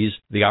seize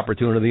the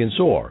opportunity and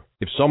soar.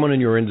 If someone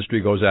in your industry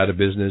goes out of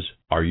business,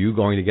 are you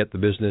going to get the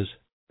business?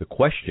 The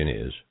question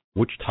is,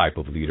 which type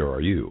of leader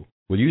are you?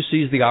 Will you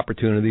seize the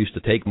opportunities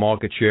to take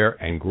market share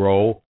and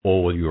grow,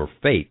 or will your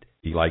fate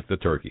be like the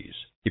turkeys?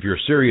 If you're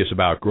serious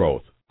about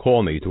growth,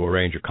 call me to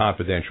arrange a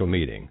confidential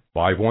meeting,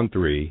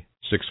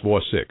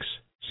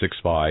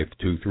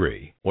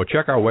 513-646-6523, or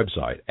check our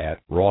website at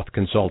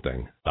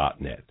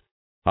rothconsulting.net.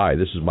 Hi,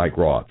 this is Mike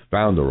Roth,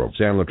 founder of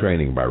Sandler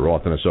Training by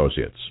Roth &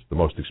 Associates, the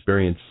most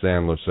experienced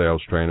Sandler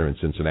sales trainer in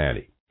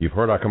Cincinnati. You've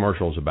heard our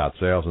commercials about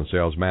sales and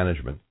sales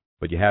management,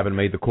 but you haven't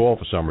made the call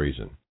for some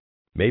reason.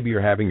 Maybe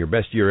you're having your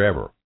best year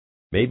ever.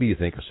 Maybe you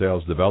think a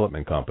sales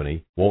development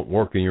company won't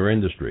work in your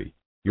industry.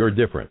 You're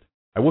different.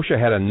 I wish I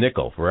had a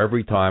nickel for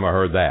every time I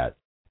heard that.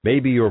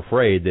 Maybe you're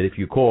afraid that if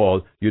you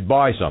called, you'd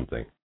buy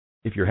something.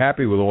 If you're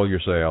happy with all your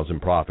sales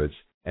and profits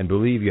and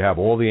believe you have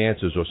all the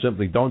answers, or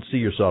simply don't see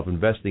yourself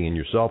investing in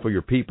yourself or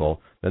your people,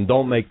 then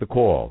don't make the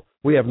call.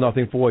 We have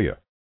nothing for you.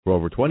 For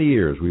over 20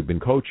 years, we've been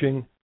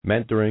coaching,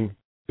 mentoring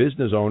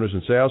business owners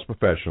and sales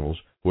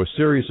professionals who are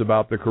serious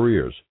about their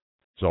careers.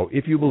 So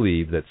if you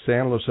believe that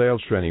Sandler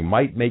Sales Training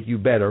might make you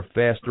better,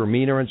 faster,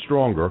 meaner, and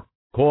stronger,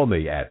 call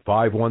me at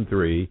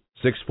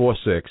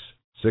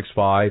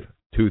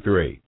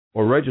 513-646-6523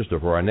 or register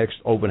for our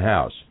next open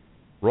house.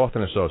 Roth &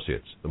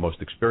 Associates, the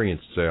most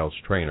experienced sales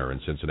trainer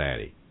in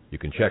Cincinnati. You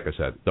can check us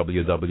at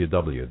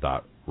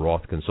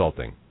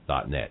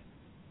www.rothconsulting.net.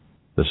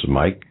 This is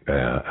Mike,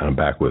 and I'm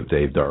back with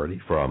Dave Dougherty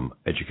from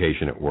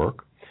Education at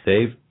Work.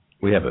 Dave,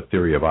 we have a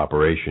theory of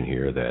operation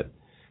here that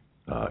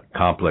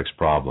complex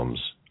problems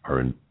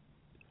can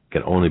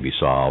only be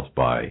solved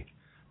by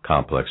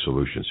complex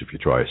solutions. If you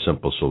try a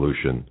simple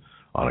solution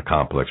on a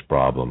complex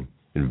problem,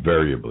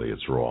 invariably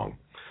it's wrong.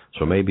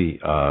 So maybe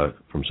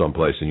from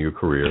someplace in your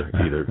career,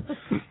 either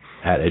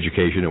at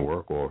Education at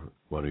Work or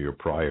one of your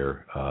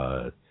prior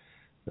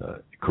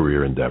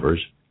career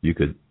endeavors, you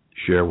could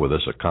share with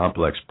us a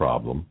complex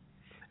problem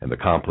and the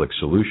complex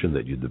solution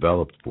that you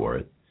developed for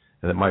it,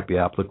 and it might be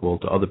applicable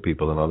to other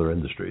people in other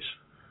industries.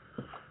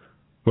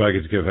 Well, I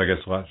could give, I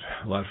guess, a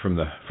lot from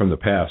the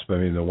past. But I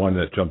mean, the one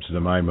that jumps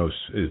into mind most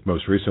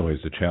recently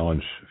is the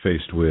challenge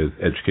faced with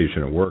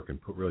Education at Work and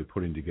really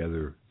putting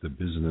together the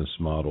business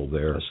model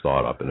there. A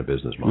startup and a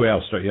business model.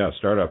 Well,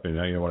 startup.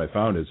 And what I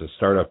found is a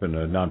startup in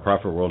a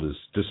nonprofit world is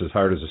just as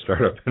hard as a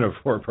startup in a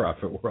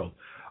for-profit world.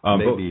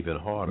 Maybe even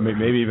harder.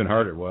 Maybe even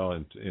harder. Well,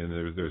 and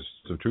there's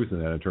some truth in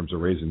that in terms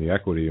of raising the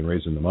equity and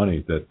raising the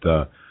money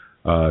that.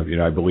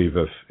 I believe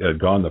if it had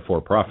gone the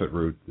for-profit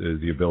route,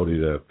 the ability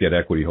to get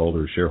equity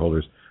holders,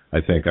 shareholders,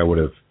 I think I would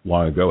have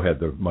long ago had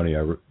the money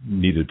I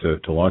needed to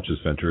launch this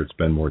venture. It's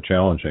been more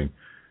challenging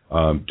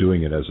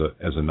doing it as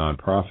a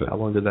nonprofit. How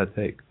long did that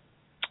take?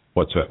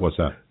 What's that?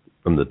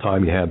 From the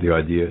time you had the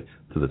idea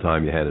to the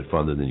time you had it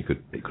funded and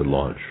it could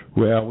launch.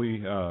 Well,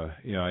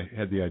 I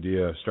had the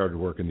idea, started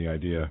working the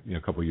idea,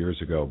 a couple of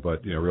years ago,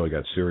 but really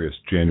got serious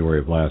January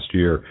of last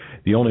year.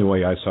 The only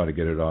way I saw to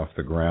get it off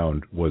the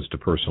ground was to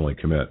personally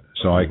commit.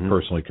 So I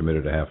personally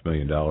committed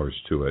 $500,000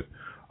 to it,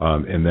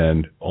 and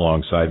then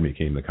alongside me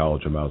came the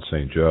College of Mount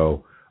St.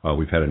 Joe.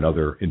 We've had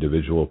another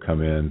individual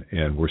come in,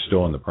 and we're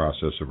still in the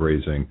process of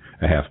raising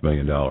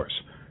 $500,000.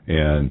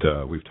 And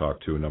we've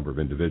talked to a number of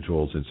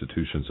individuals,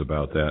 institutions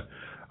about that.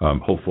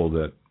 Hopeful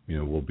that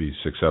we'll be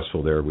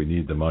successful there. We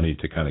need the money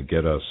to kind of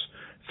get us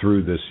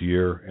through this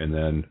year, and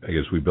then I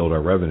guess we build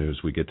our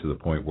revenues, we get to the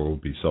point where we'll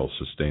be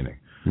self-sustaining.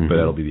 But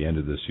that'll be the end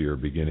of this year,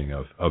 beginning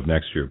of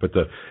next year. But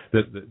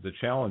the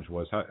challenge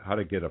was how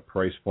to get a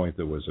price point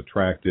that was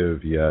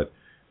attractive, yet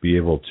be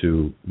able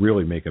to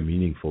really make a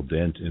meaningful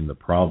dent in the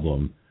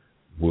problem,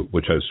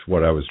 which is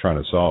what I was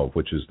trying to solve,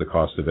 which is the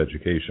cost of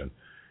education.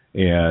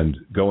 And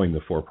going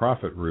the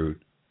for-profit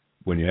route,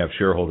 when you have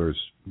shareholders,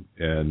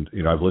 and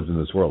I've lived in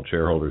this world,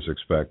 shareholders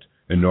expect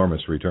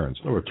enormous returns.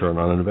 A return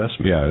on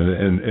investment. Yeah,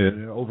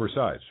 and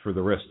oversized for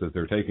the risk that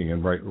they're taking,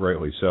 and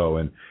rightly so.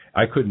 And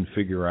I couldn't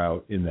figure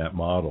out in that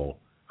model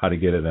how to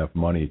get enough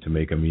money to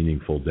make a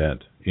meaningful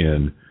dent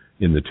in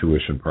the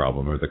tuition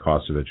problem or the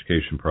cost of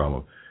education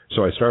problem.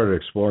 So I started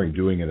exploring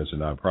doing it as a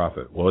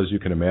nonprofit. Well, as you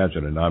can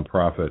imagine, a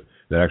nonprofit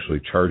that actually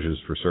charges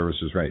for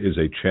services is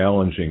a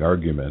challenging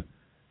argument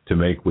to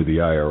make with the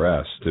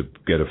IRS to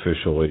get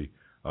officially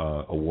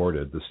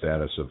awarded the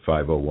status of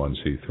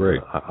 501c3.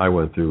 I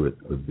went through it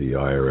with the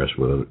IRS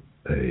with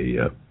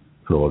an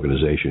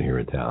organization here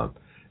in town.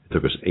 It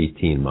took us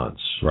 18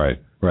 months. Right.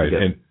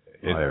 To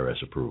get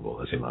IRS approval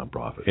as a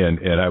nonprofit.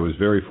 And I was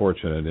very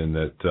fortunate in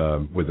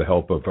that with the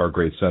help of our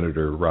great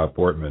Senator Rob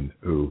Portman,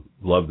 who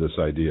loved this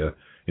idea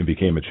and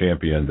became a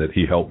champion, that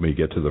he helped me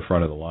get to the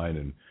front of the line,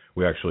 and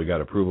we actually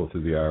got approval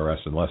through the IRS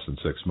in less than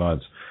 6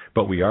 months.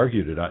 But we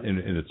argued it,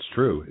 and it's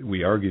true,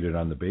 we argued it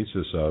on the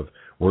basis of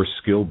we're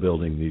skill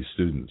building these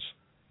students,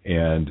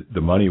 and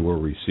the money we're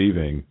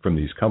receiving from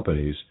these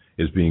companies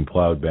is being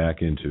plowed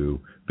back into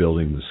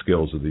building the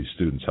skills of these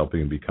students, helping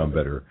them become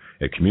better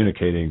at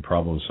communicating,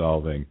 problem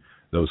solving,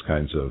 those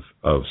kinds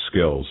of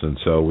skills. And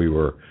so we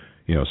were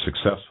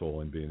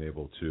successful in being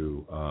able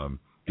to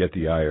get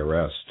the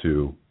IRS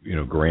to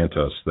grant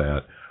us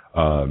that.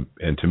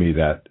 And to me,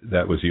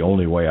 that was the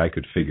only way I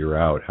could figure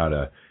out how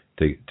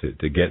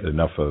to get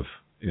enough of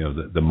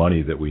the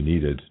money that we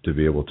needed to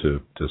be able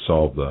to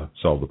solve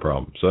the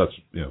problem. So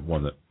that's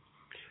one that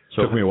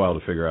took me a while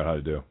to figure out how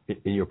to do.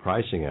 In your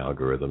pricing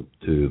algorithm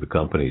to the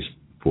companies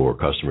for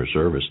customer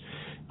service,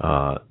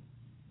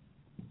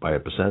 by a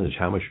percentage,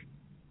 how much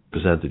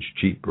percentage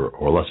cheaper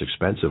or less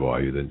expensive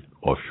are you than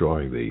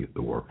offshoring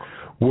the work?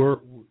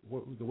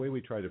 The way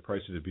we try to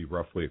price it to be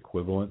roughly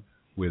equivalent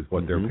with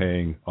what they're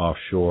paying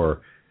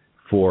offshore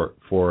for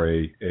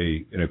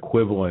an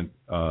equivalent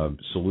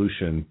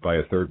solution by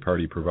a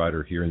third-party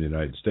provider here in the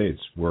United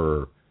States.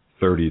 We're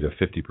 30 to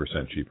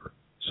 50% cheaper.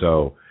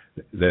 So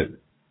that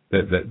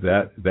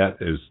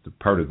is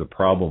part of the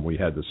problem we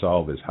had to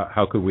solve is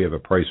how could we have a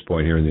price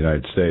point here in the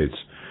United States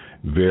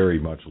very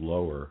much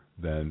lower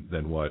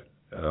than what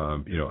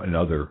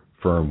another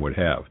firm would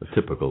have. A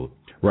typical.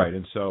 Right,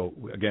 and so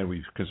again,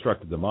 we've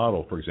constructed the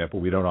model. For example,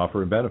 we don't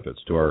offer benefits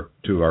to our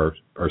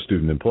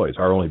student employees.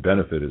 Our only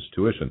benefit is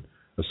tuition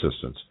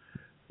assistance.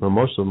 Well,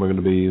 most of them are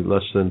going to be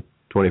less than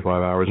 25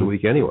 hours a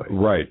week anyway.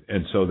 Right,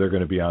 and so they're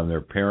going to be on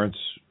their parents'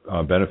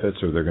 benefits,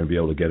 or they're going to be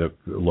able to get a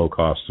low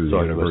cost through the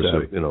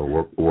university.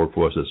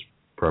 Workforce is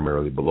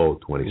primarily below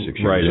 26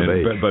 years right, of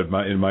age.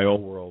 But in my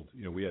old world,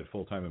 we had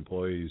full-time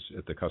employees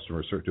at the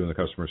doing the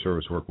customer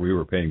service work. We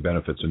were paying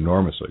benefits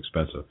enormously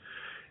expensive.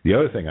 The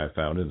other thing I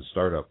found in the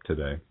startup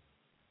today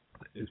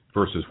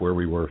versus where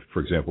we were, for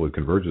example, with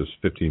Convergys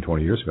 15,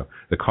 20 years ago,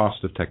 the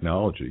cost of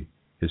technology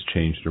has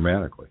changed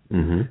dramatically.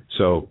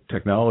 So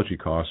technology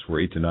costs were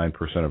 8 to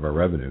 9% of our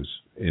revenues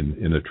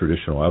in a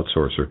traditional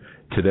outsourcer.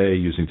 Today,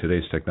 using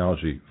today's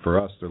technology, for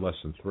us, they're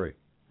less than 3.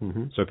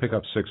 So I pick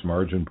up 6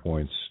 margin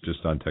points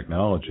just on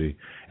technology.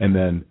 And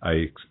then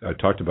I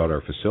talked about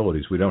our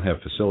facilities. We don't have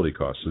facility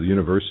costs. So the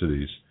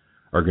universities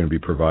are going to be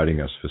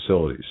providing us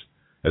facilities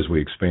as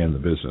we expand the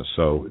business.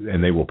 So,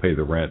 and they will pay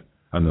the rent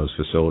on those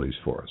facilities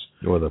for us.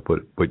 Or they'll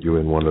put you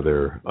in one of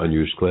their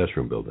unused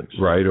classroom buildings.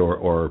 Right,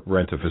 or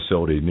rent a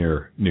facility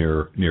near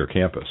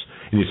campus.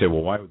 And you say,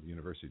 well, why would the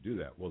university do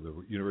that? Well, the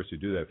university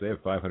do that if they have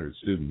 500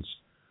 students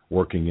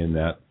working in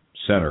that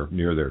center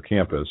near their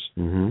campus.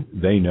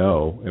 They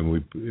know, and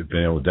we've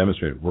been able to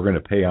demonstrate, we're going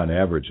to pay on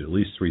average at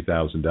least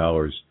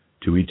 $3,000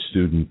 to each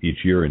student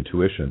each year in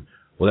tuition.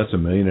 Well, that's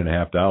 $1.5 million.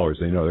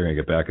 They know they're going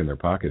to get back in their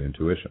pocket in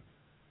tuition.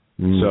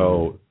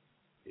 So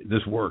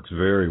this works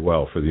very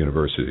well for the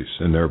universities,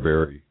 and they're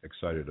very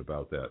excited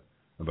about that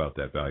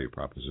value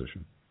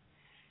proposition.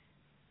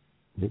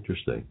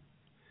 Interesting.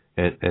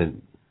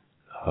 And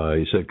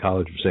you said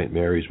College of St.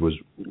 Mary's was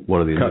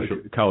one of the initial...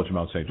 College of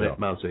Mount St. Joe.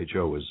 Mount St.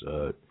 Joe was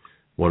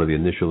one of the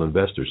initial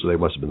investors, so they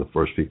must have been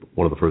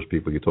one of the first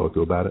people you talked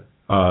to about it?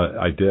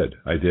 I did,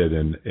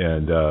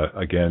 and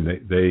again,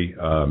 they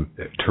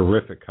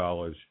terrific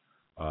college.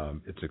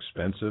 It's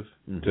expensive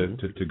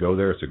to go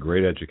there. It's a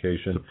great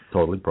education. It's a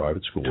totally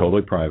private school.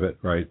 Totally private,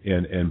 right?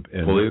 And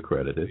fully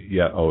accredited.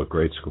 Yeah. Oh, a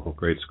great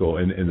school.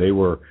 And they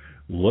were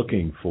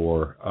looking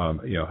for,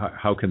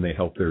 how can they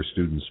help their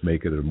students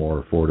make it a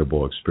more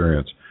affordable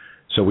experience?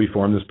 So we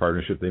formed this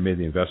partnership. They made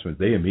the investment.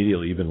 They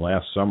immediately, even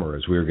last summer,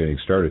 as we were getting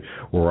started,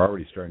 were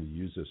already starting to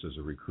use this as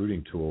a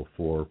recruiting tool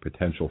for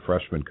potential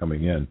freshmen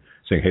coming in,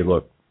 saying, hey,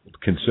 look,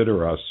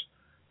 consider us.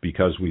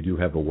 Because we do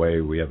have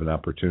we have an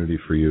opportunity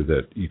for you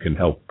that you can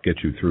help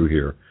get you through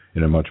here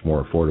in a much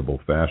more affordable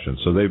fashion.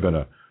 So they've been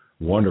a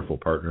wonderful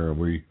partner, and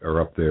we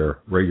are up there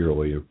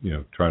regularly,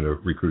 trying to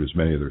recruit as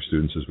many of their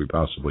students as we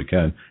possibly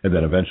can, and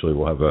then eventually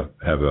we'll have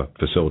a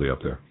facility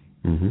up there.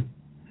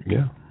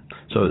 Yeah.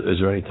 So is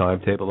there any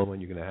timetable on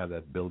when you're going to have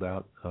that build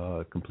out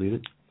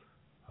completed?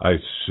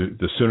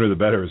 The sooner the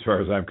better, as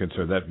far as I'm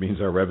concerned. That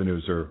means our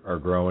revenues are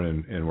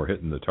growing and we're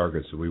hitting the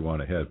targets that we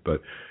want to hit.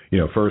 But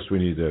first we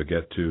need to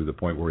get to the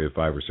point where we have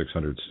 500 or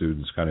 600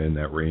 students, kind of in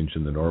that range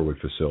in the Norwood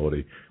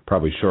facility.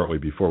 Probably shortly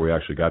before we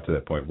actually got to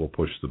that point, we'll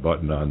push the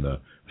button on the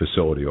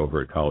facility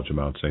over at College of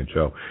Mount St.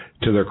 Joe.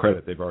 To their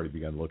credit, they've already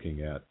begun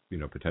looking at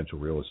potential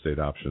real estate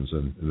options,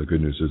 and the good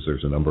news is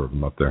there's a number of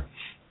them up there.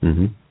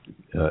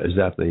 Is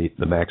that the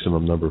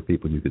maximum number of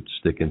people you could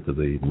stick into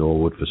the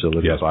Norwood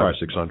facility? Yes, 500 or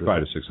 600?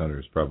 500 to 600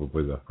 is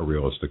probably a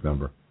realistic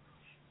number.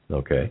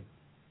 Okay.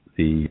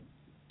 The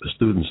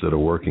students that are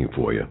working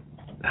for you,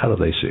 how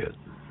do they see it?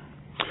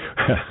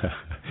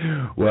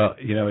 Well,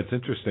 it's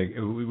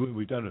interesting.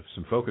 We've done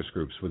some focus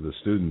groups with the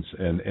students,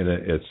 and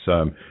it's,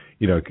 I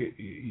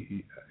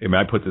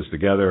put this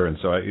together, and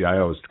so I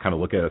always kind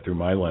of look at it through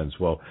my lens.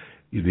 Well,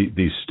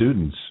 these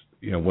students,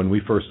 when we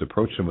first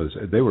approached them,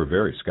 they were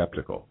very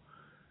skeptical.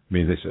 I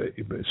mean, they say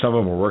some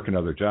of them were working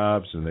other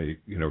jobs, and they,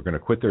 were going to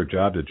quit their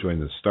job to join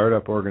the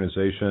startup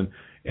organization.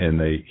 And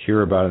they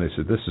hear about it, and they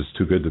said, "This is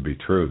too good to be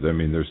true." I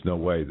mean, there's no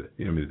way that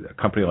a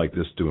company like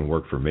this doing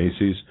work for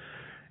Macy's.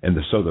 And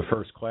so the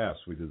first class,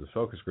 we did the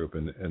focus group,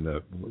 and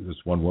this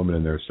one woman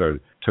in there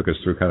took us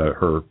through kind of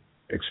her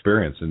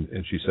experience,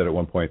 and she said at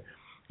one point,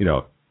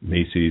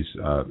 Macy's,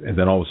 and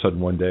then all of a sudden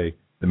one day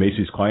the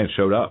Macy's client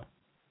showed up,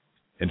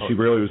 and she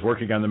really was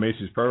working on the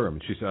Macy's program,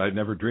 and she said, "I'd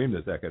never dreamed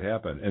that could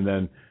happen." And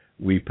then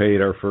we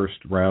paid our first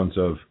rounds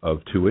of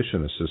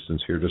tuition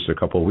assistance here just a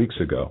couple of weeks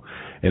ago,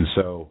 and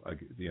so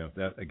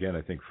that again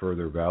I think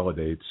further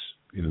validates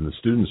in the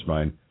student's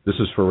mind this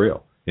is for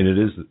real, and it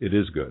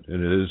is good,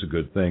 and it is a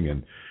good thing.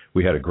 And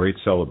we had a great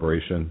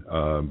celebration.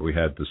 We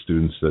had the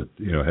students that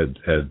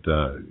had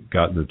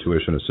gotten the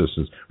tuition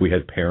assistance. We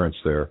had parents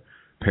there,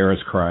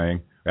 parents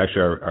crying.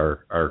 Actually,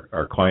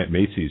 our client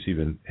Macy's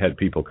even had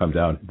people come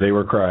down. They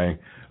were crying.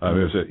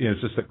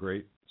 It's just a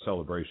great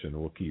celebration.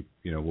 We'll keep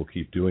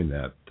doing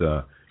that.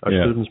 Are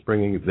students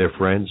bringing their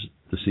friends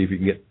to see if you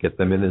can get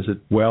them in? Is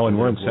it well? And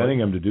we're incenting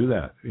them to do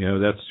that.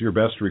 That's your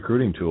best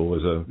recruiting tool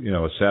is a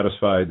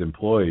satisfied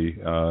employee,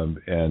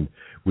 and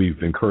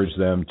we've encouraged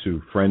them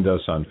to friend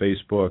us on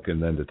Facebook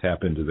and then to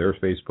tap into their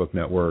Facebook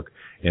network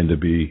and to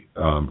be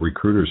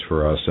recruiters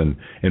for us. And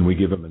we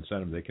give them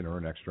incentive. They can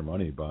earn extra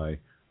money by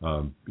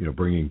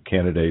bringing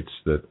candidates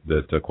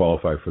that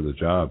qualify for the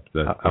job.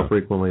 How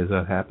frequently has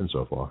that happened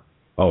so far?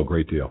 Oh, a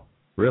great deal.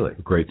 Really?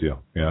 A great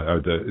deal. Yeah.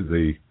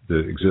 The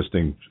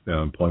existing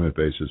employment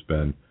base has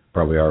been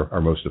probably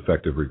our most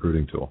effective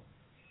recruiting tool.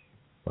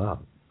 Wow.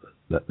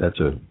 That's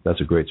a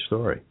great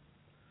story.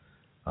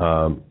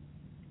 Do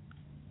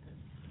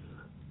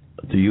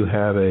you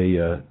have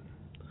a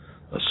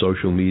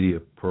social media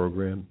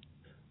program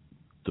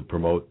to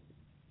promote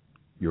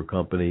your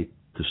company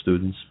to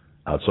students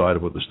outside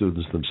of what the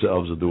students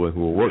themselves are doing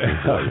who are working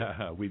for you?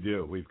 We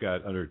do. We've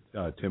got under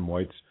Tim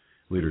White's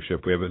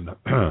leadership, we have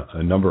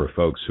a number of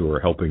folks who are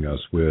helping us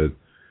with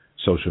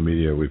social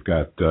media. We've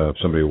got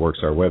somebody who works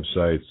our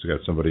websites. We've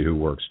got somebody who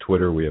works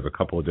Twitter. We have a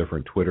couple of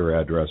different Twitter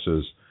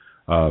addresses.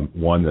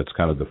 One that's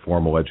kind of the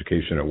formal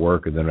education at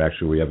work, and then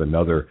actually we have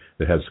another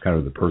that has kind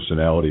of the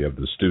personality of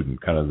the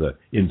student, kind of the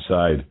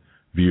inside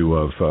view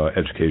of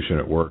education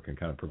at work, and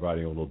kind of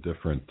providing a little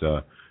different,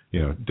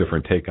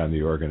 different take on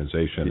the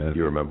organization. Do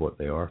you remember what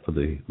they are for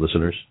the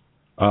listeners?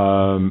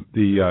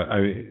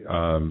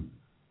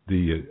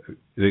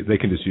 They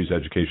can just use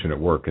education at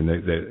work, and they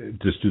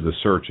just do the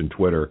search in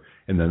Twitter,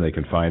 and then they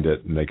can find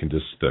it, and they can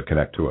just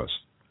connect to us.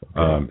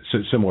 Okay.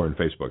 Similar in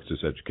Facebook, it's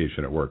just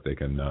education at work. They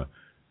can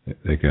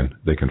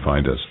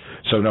find us.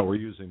 So no, we're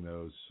using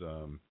those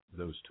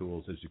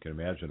tools. As you can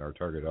imagine, our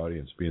target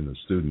audience being the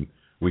student,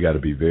 we got to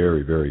be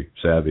very, very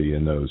savvy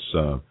in those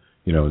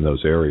in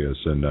those areas,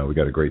 and we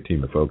got a great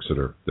team of folks that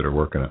are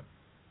working it.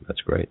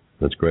 That's great.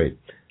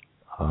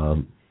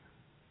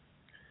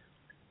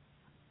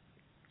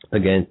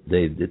 Again,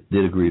 they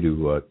did agree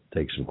to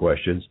take some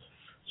questions.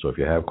 So if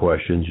you have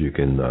questions, you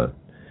can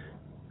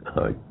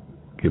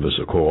give us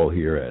a call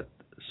here at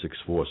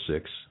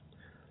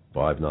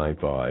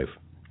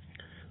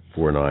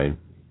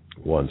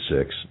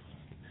 646-595-4916.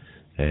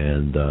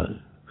 And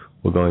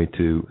we're going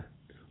to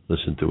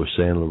listen to a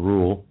Sandler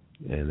Rule,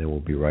 and then we'll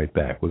be right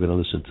back. We're going to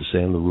listen to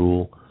Sandler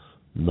Rule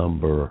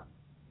number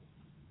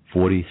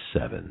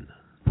 47.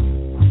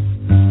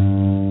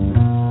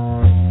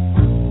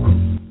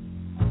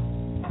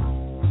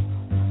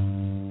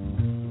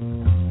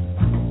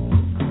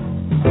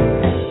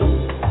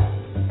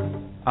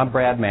 I'm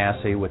Brad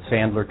Massey with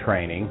Sandler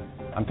Training.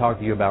 I'm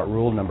talking to you about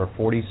rule number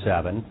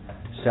 47.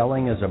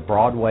 Selling is a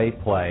Broadway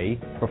play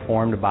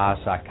performed by a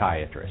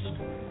psychiatrist.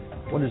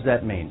 What does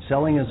that mean?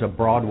 Selling is a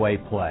Broadway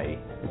play.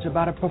 It's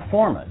about a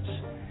performance.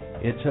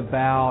 It's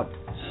about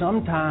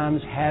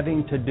sometimes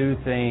having to do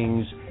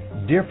things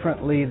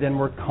differently than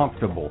we're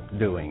comfortable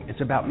doing.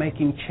 It's about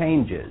making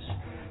changes.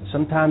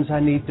 Sometimes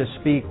I need to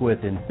speak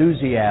with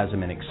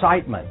enthusiasm and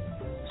excitement.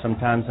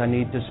 Sometimes I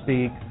need to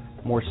speak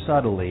more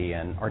subtly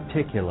and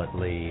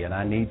articulately, and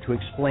I need to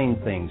explain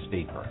things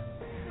deeper.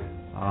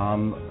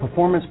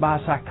 Performance by a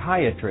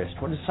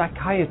psychiatrist. What does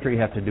psychiatry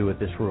have to do with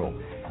this rule?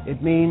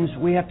 It means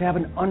we have to have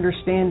an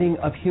understanding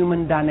of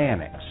human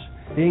dynamics.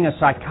 Being a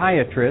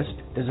psychiatrist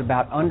is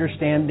about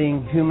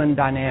understanding human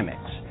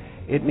dynamics.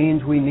 It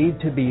means we need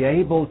to be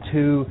able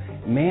to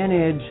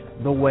manage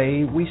the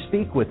way we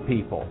speak with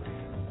people.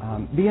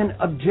 Be an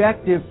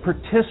objective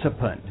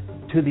participant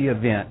to the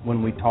event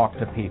when we talk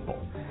to people.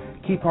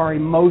 Keep our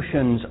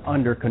emotions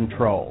under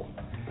control.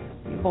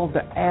 Be able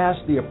to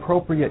ask the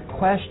appropriate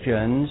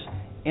questions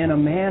in a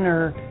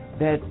manner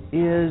that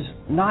is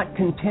not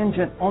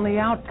contingent on the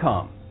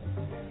outcome.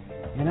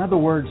 In other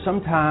words,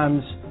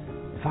 sometimes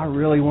if I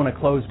really want to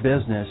close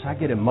business, I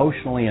get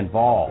emotionally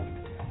involved.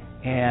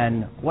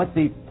 And what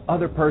the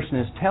other person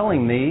is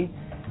telling me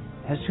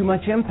has too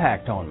much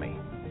impact on me.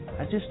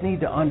 I just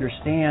need to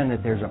understand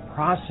that there's a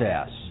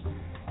process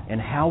in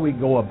how we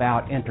go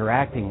about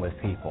interacting with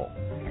people.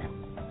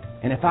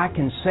 And if I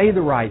can say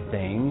the right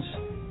things,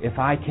 if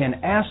I can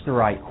ask the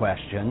right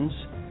questions,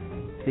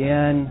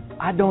 then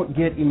I don't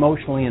get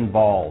emotionally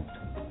involved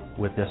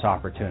with this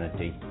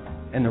opportunity.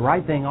 And the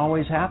right thing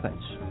always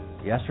happens.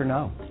 Yes or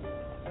no?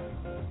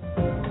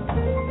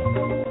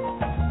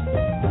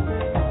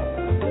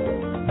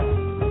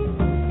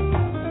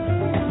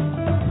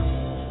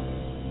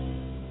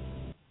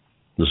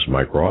 This is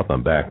Mike Roth.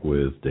 I'm back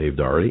with Dave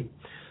Dougherty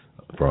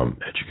from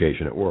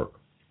Education at Work.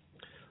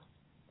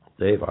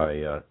 Dave,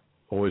 I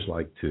always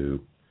like to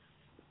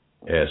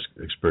ask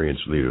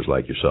experienced leaders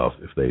like yourself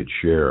if they'd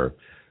share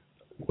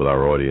with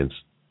our audience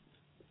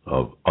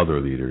of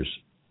other leaders,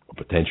 or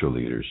potential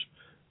leaders,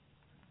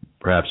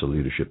 perhaps a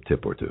leadership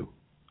tip or two.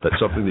 That's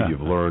something that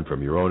you've learned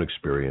from your own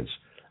experience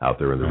out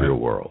there in the real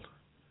world.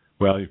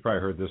 Well, you've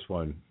probably heard this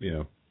one,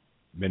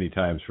 many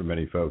times from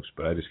many folks,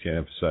 but I just can't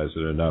emphasize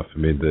it enough. I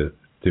mean,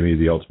 to me,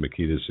 the ultimate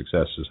key to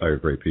success is hire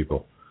great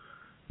people.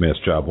 I mean,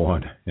 that's job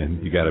one,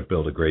 and you got to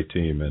build a great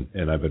team.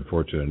 And I've been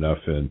fortunate enough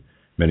in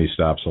many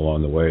stops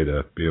along the way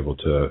to be able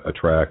to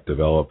attract,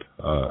 develop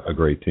a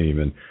great team,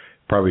 and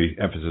probably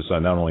emphasis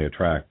on not only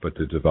attract but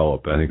to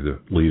develop. I think the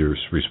leader's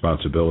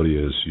responsibility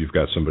is you've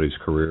got somebody's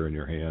career in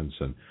your hands,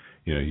 and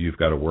you've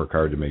got to work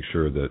hard to make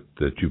sure that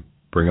you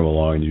bring them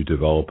along and you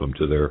develop them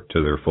to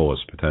their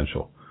fullest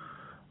potential.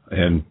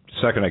 And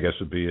second, I guess,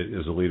 would be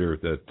as a leader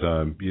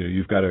that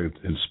you've got to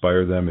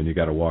inspire them and you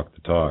got to walk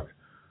the talk.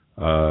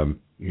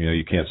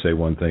 You can't say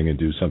one thing and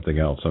do something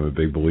else. I'm a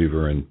big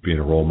believer in being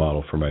a role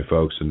model for my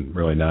folks and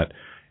really not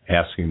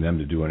asking them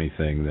to do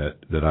anything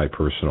that I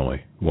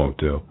personally won't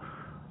do.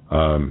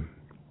 I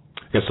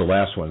guess the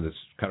last one that's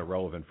kind of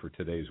relevant for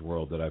today's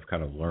world that I've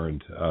kind of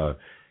learned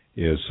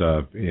is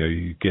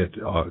you get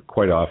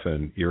quite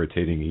often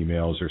irritating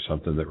emails or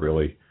something that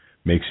really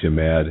makes you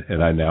mad,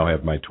 and I now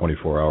have my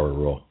 24-hour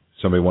rule.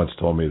 Somebody once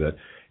told me that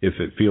if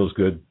it feels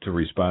good to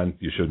respond,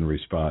 you shouldn't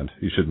respond.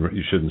 You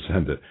shouldn't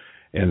send it.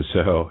 And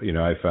so,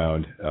 I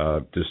found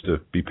just to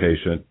be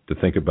patient, to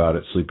think about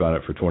it, sleep on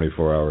it for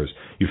 24 hours,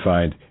 you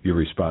find your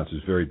response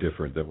is very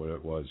different than what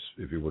it was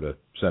if you would have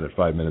sent it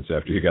 5 minutes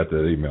after you got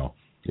that email.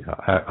 Yeah,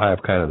 I have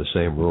kind of the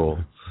same rule.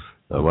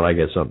 When I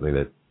get something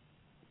that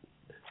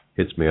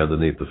hits me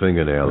underneath the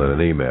fingernail in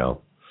an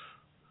email,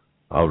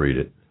 I'll read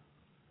it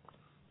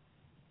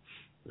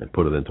and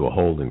put it into a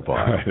holding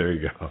file. There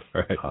you go.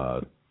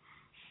 Right.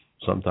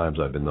 Sometimes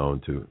I've been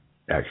known to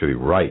actually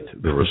write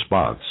the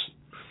response.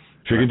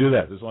 Sure, you can do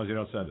that as long as you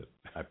don't send it.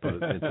 I put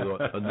it into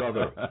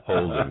another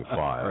holding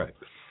file. Right.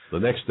 The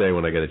next day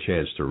when I get a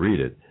chance to read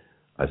it,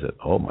 I said,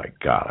 "Oh my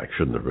God, I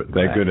shouldn't have written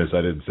Thank that." goodness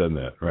I didn't send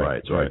that.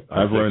 Right. So right.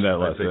 I've learned that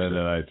lesson,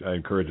 and I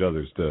encourage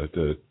others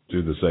to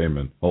do the same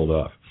and hold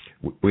off.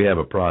 We have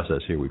a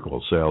process here we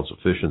call sales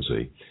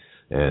efficiency,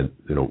 and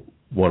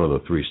one of the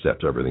 3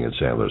 steps, everything in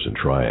Sandler's and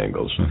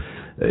triangles,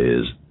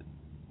 is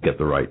get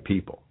the right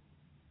people,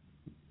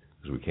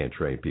 because we can't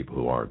train people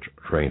who aren't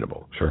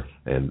trainable. Sure.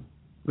 And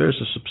there's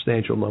a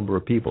substantial number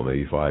of people,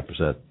 maybe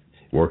 5%,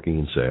 working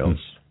in sales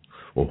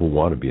or who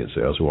want to be in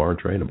sales who aren't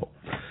trainable.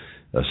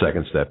 The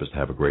second step is to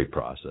have a great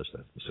process.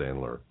 That's the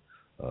Sandler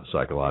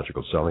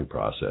psychological selling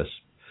process.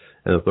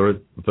 And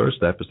the third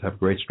step is to have a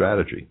great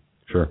strategy.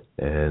 Sure.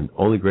 And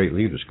only great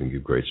leaders can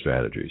give great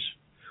strategies.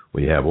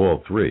 When you have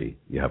all 3,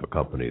 you have a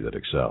company that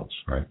excels.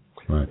 Right.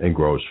 And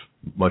grows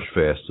much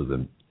faster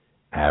than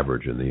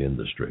average in the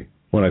industry.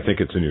 Well, I think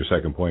it's in your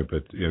second point,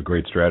 but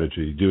great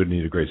strategy. You do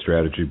need a great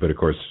strategy, but of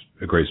course,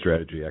 a great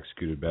strategy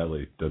executed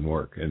badly doesn't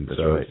work. And That's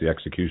so right. The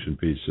execution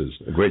piece is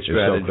a great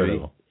strategy. So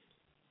critical.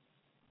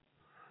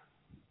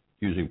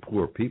 Using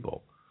poor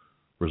people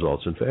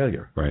results in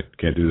failure. Right.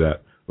 Can't do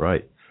that.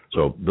 Right.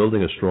 So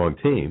building a strong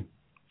team,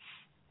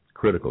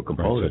 critical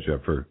component. Right. Set you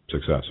up for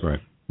success. Right.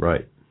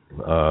 Right.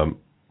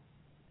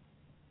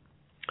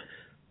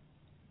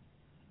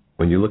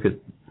 When you look at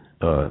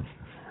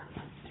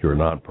your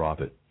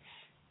nonprofit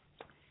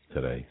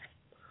today,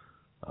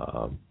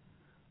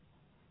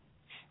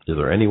 is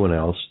there anyone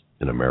else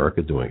in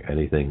America doing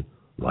anything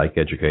like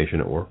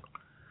Education at Work?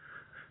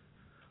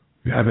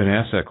 I've been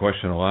asked that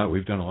question a lot.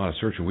 We've done a lot of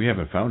searching. We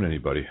haven't found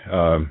anybody.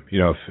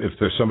 If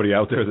there's somebody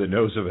out there that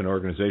knows of an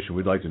organization,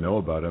 we'd like to know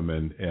about them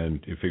and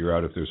figure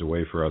out if there's a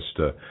way for us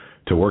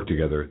to work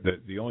together.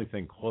 The only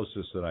thing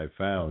closest that I've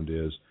found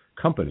is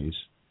companies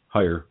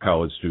hire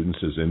college students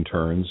as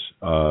interns,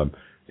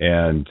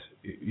 and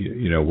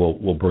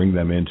we'll bring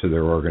them into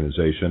their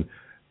organization.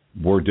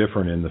 We're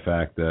different in the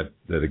fact that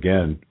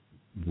again,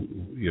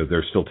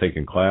 they're still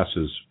taking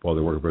classes while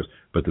they're working for us.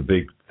 But the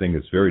big thing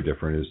that's very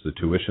different is the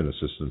tuition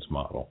assistance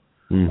model.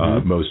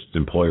 Mm-hmm. Most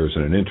employers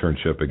in an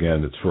internship,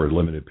 again, it's for a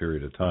limited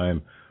period of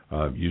time,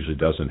 usually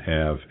doesn't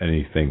have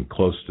anything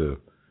close to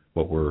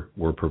what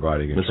we're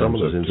providing in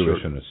terms of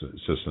tuition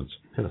assistance.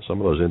 Yeah,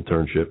 some of those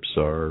internships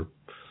are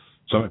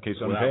some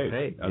cases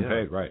unpaid.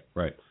 Unpaid, yeah.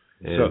 Right.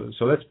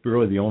 So that's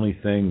really the only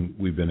thing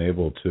we've been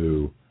able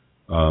to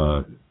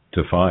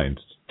find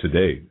to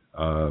date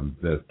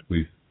that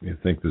we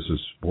think this is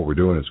what we're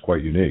doing is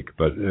quite unique.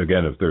 But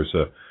again, if there's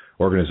a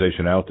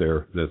organization out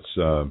there that's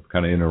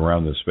kind of in and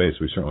around this space,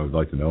 we certainly would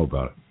like to know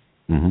about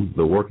it. Mm-hmm.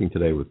 They're working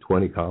today with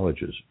 20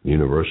 colleges,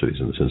 universities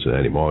in the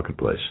Cincinnati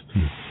marketplace.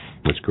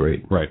 That's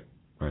great. Right.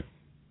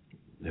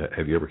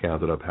 Have you ever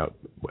counted up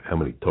how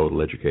many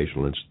total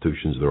educational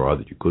institutions there are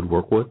that you could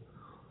work with?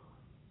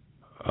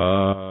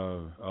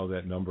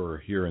 That number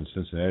here in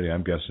Cincinnati,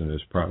 I'm guessing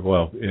is probably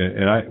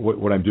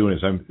what I'm doing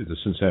is I'm the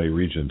Cincinnati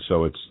region,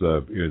 so it's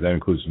that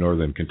includes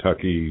Northern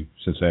Kentucky,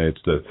 Cincinnati.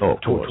 It's the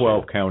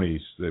 12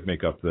 counties that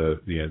make up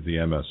the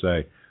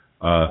MSA.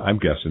 I'm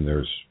guessing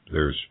there's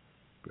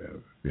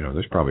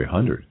probably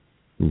 100.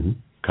 Mm-hmm.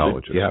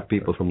 colleges. Do you have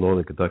people from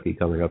Northern Kentucky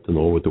coming up to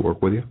Norwood to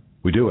work with you?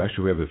 We do.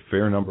 Actually, we have a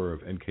fair number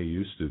of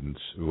NKU students,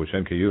 which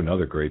NKU,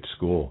 another great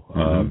school.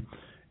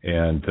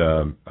 And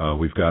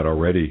we've got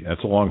already,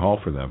 that's a long haul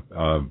for them,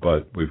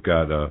 but we've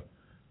got a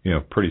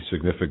pretty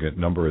significant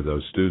number of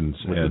those students.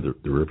 And did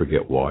the river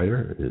get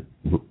wider?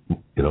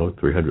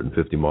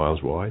 350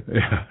 miles wide?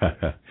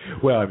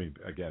 Well, I mean,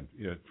 again,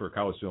 for a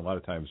college student, a lot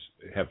of times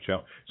have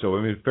challenge. So,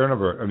 I mean, fair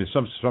number. I mean,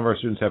 some of our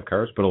students have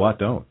cars, but a lot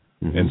don't.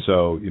 Mm-hmm. And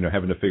so,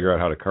 having to figure out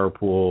how to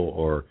carpool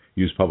or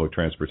use public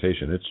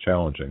transportation, it's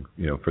challenging,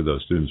 for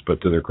those students.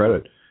 But to their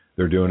credit,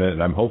 they're doing it.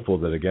 And I'm hopeful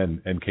that,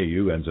 again,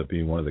 NKU ends up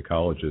being one of the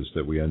colleges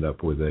that we end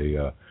up with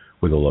a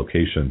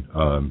location,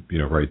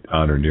 right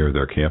on or near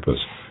their campus.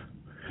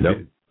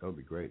 That would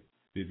be great.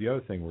 The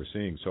other thing we're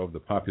seeing, so of the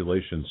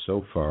population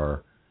so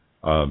far,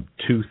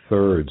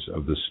 2/3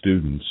 of the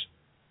students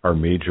are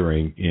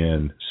majoring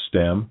in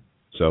STEM,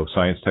 so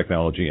science,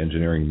 technology,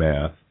 engineering,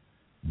 math,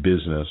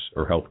 business,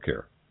 or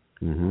healthcare.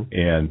 Mm-hmm.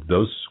 And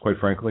those, quite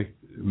frankly,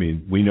 I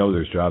mean, we know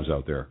there's jobs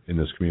out there in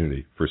this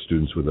community for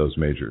students with those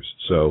majors.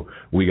 So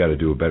we got to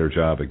do a better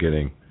job of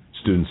getting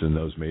students in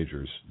those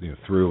majors,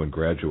 through and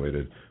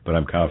graduated. But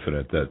I'm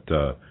confident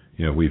that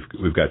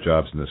we've got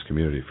jobs in this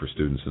community for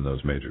students in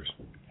those majors.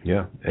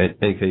 Yeah, and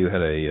NKU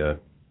had a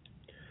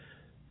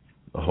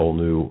whole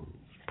new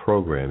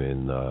program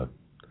in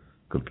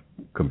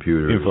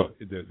computer.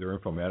 Their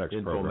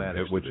informatics program,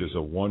 which is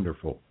a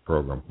wonderful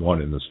program.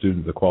 And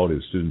the quality of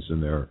the students in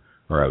there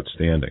are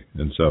outstanding.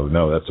 And so,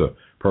 no, that's a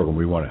program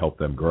we want to help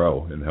them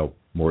grow and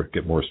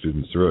get more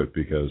students through it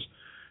because,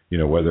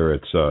 whether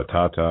it's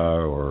Tata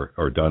or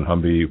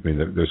Dunnhumby, I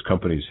mean, there's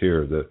companies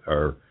here that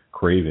are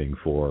craving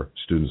for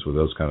students with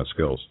those kind of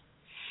skills.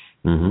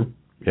 Mm-hmm.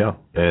 Yeah,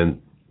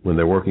 and when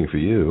they're working for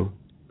you,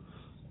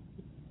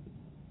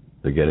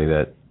 they're getting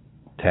that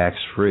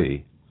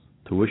tax-free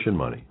tuition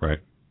money. Right.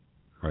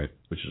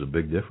 Which is a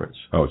big difference.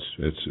 Oh,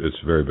 it's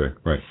very big.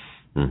 Right.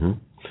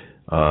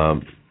 Mm-hmm.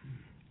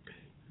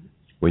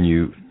 When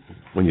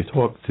you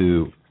talk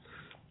to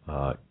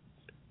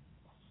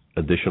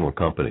additional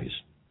companies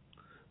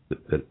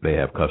that may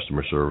have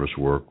customer service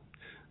work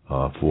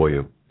for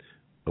you,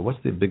 what's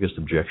the biggest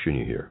objection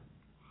you hear?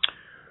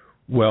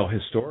 Well,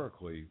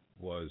 historically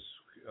was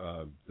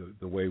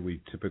the way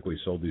we typically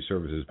sold these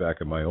services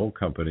back in my old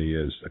company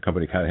is a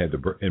company kind of had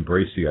to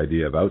embrace the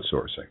idea of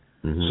outsourcing.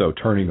 Mm-hmm. So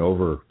turning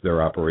over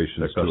their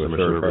operations to a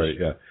third party.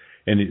 Yeah.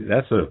 And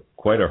that's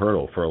quite a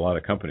hurdle for a lot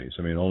of companies.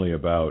 I mean, only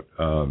about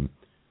 20%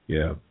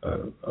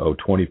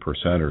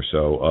 or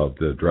so of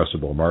the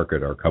addressable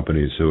market are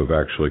companies who have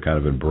actually kind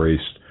of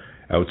embraced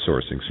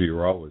outsourcing.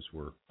 So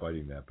we're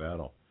fighting that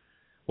battle.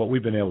 What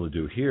we've been able to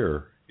do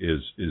here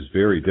is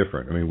very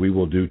different. I mean, we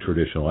will do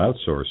traditional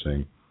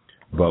outsourcing,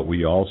 but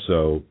we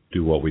also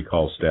do what we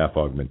call staff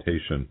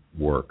augmentation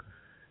work.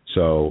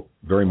 So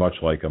very much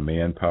like a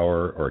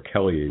Manpower or a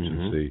Kelly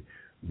agency,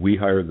 mm-hmm. we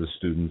hire the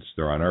students,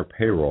 they're on our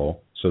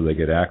payroll, so they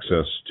get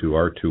access to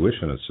our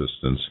tuition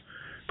assistance.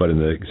 But in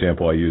the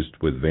example I used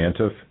with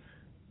Vantif,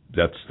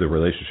 that's the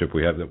relationship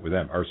we have with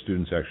them. Our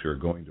students actually are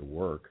going to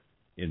work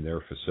in their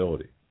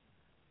facility.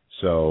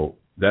 So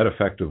that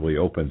effectively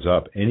opens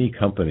up any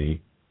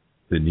company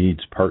that needs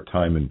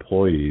part-time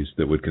employees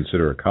that would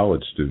consider a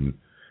college student.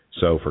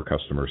 So for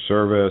customer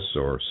service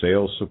or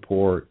sales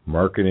support,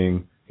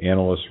 marketing,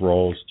 analyst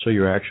roles. So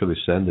you're actually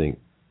sending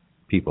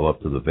people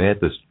up to the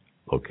Vantis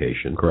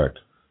location. Correct.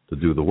 To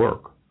do the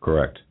work.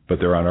 Correct. But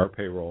they're on our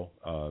payroll,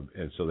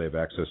 and so they have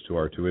access to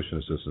our tuition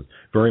assistance.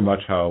 Very much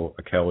how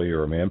a Kelly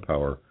or a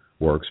Manpower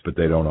works, but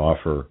they don't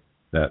offer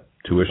that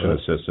tuition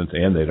assistance,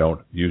 and they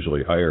don't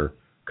usually hire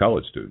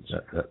college students.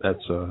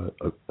 That's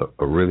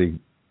a really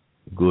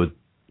good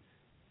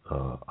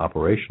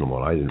operational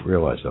one. I didn't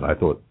realize that. I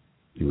thought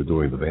you were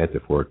doing the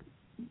Vantif work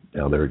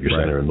down there at your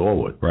center in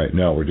Norwood. Right.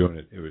 No, we're doing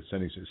it. It was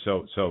sending.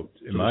 So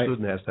the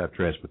student has to have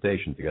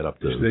transportation to get up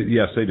to.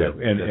 Yes, they do.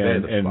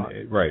 And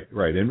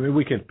right. And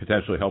we can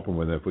potentially help them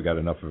with it if we got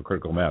enough of a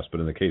critical mass.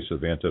 But in the case of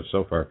Vantif,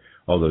 so far,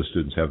 all those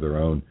students have their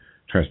own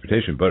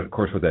transportation. But of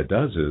course, what that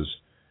does is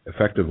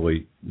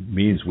effectively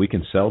means we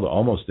can sell to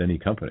almost any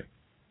company.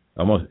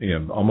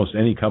 Almost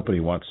any company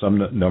wants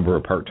some number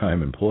of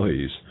part-time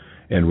employees,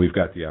 and we've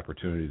got the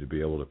opportunity to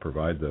be able to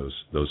provide those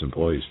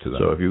employees to them.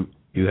 So if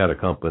you had a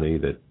company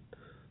that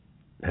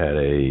had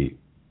a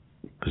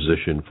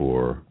position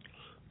for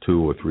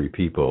 2 or 3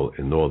 people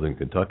in northern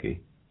Kentucky,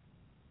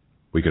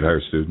 we could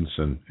hire students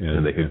and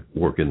they could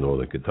work in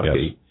northern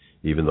Kentucky, yes.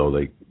 even though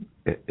they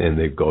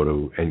go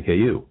to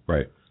NKU.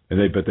 Right,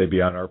 but they'd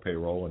be on our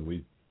payroll, and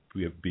we'd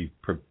be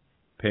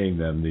paying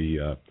them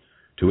the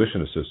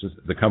tuition assistance.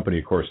 The company,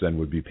 of course, then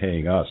would be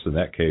paying us. In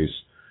that case,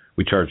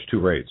 we charge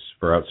 2 rates.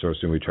 For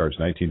outsourcing, we charge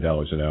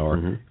 $19 an hour.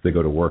 Mm-hmm. If they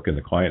go to work in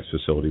the client's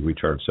facility, we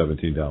charge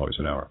 $17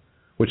 an hour,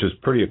 which is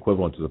pretty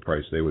equivalent to the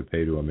price they would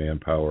pay to a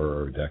Manpower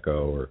or a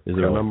Deco. Is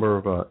there a number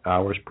of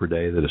hours per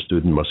day that a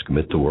student must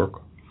commit to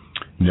work?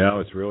 No,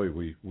 it's really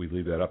we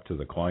leave that up to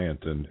the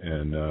client,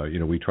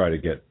 and we try to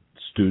get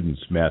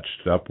students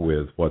matched up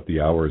with what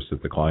the hours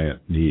that the client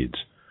needs.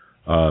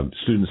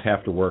 Students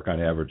have to work on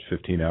average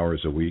 15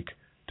 hours a week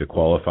to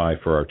qualify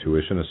for our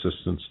tuition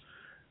assistance,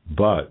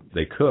 but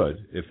they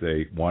could, if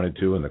they wanted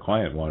to and the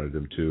client wanted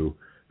them to,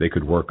 they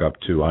could work up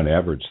to, on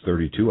average,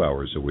 32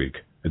 hours a week.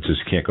 It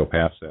just can't go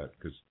past that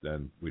because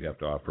then we'd have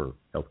to offer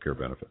health care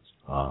benefits.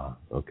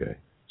 Okay.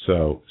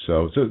 So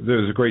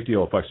there's a great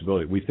deal of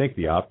flexibility. We think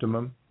the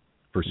optimum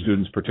for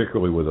students,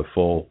 particularly with a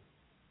full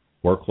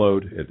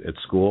workload at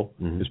school,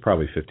 is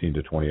probably 15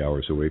 to 20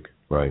 hours a week.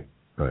 Right.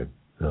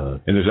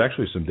 And there's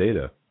actually some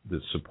data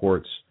that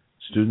supports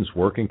students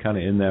working kind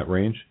of in that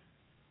range.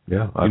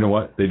 Yeah. You know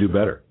what? They do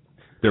better.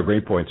 Their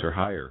grade points are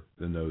higher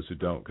than those who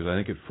don't, because I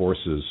think it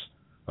forces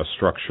a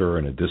structure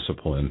and a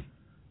discipline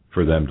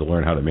for them to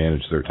learn how to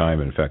manage their time.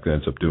 And in fact, they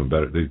end up doing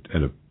better. They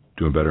end up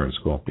doing better in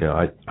school.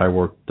 Yeah, I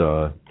worked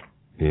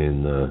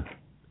in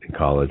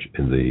college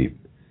in the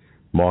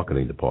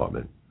marketing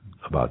department,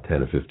 about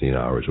 10 or 15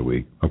 hours a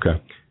week.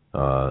 Okay.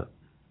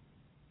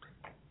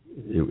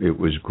 It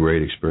was a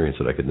great experience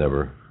that I could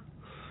never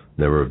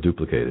have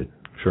duplicated.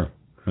 Sure.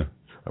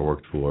 I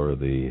worked for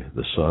the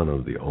son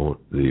of the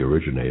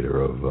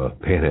originator of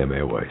Pan Am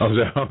Airways. Oh,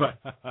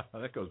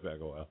 that goes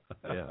back a while.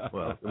 Yeah,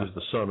 well, it was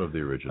the son of the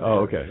originator. Oh,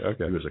 okay.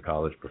 He was a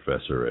college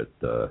professor at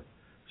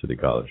City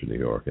College in New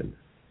York, and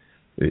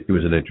he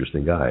was an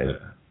interesting guy.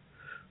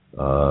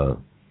 Yeah.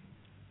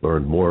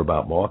 Learned more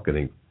about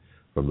marketing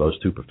from those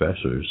two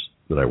professors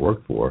that I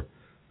worked for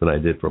than I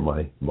did from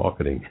my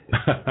marketing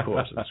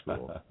course in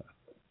school.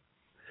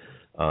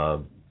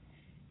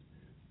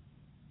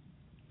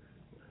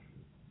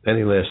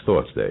 Any last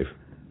thoughts, Dave,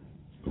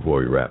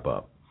 before we wrap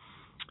up?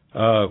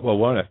 Well,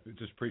 one, I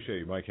just appreciate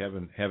you, Mike,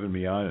 having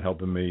me on and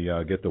helping me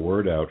get the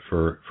word out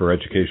for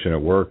education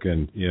at work,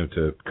 and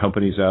to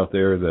companies out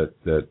there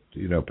that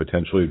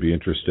potentially would be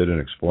interested in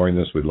exploring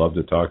this. We'd love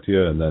to talk to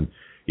you, and then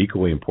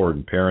equally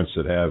important, parents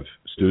that have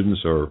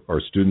students or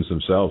students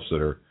themselves that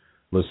are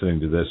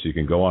listening to this. You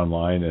can go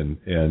online and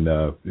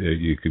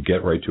you could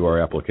get right to our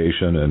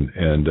application,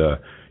 and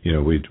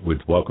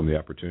we'd welcome the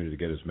opportunity to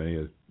get as many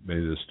of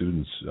the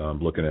students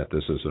looking at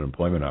this as an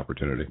employment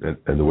opportunity.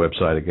 And the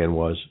website again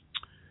was?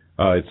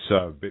 It's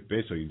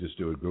basically you just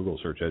do a Google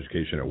search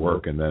education at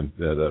work, and then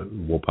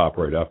we'll pop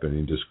right up, and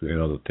you just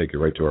they'll take you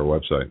right to our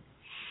website.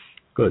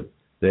 Good,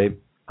 Dave.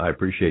 I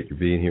appreciate you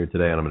being here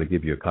today, and I'm going to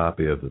give you a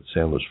copy of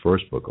Sandler's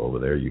first book over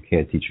there. You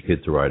Can't Teach a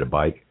Kid to Ride a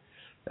Bike,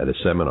 at a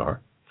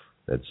seminar.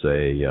 That's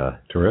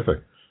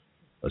terrific.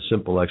 A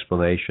simple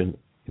explanation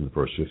in the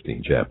first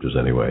 15 chapters,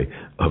 anyway,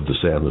 of the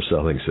Sandler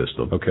selling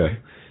system. Okay.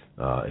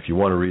 If you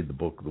want to read the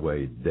book the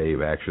way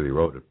Dave actually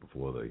wrote it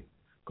before the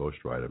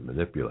ghostwriter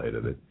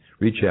manipulated it,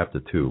 read chapter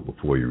 2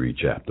 before you read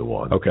chapter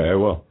 1. Okay, I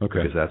will.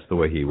 Okay. Because that's the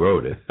way he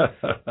wrote it.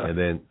 And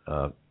then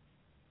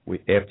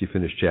after you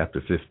finish chapter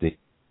 15,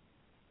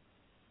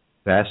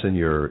 fasten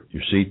your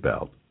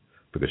seatbelt,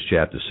 because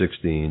chapter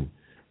 16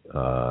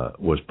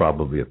 was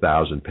probably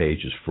 1,000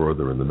 pages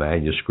further in the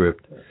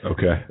manuscript.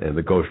 Okay. And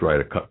the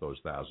ghostwriter cut those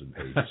 1,000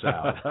 pages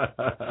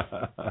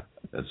out.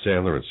 And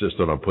Sandler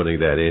insisted on putting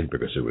that in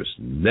because it was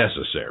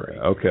necessary.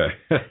 Okay.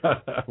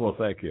 Well,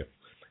 thank you.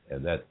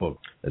 And that book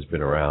has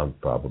been around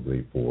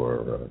probably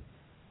for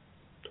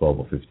 12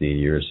 or 15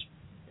 years.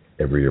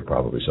 Every year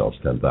probably sells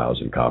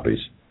 10,000 copies.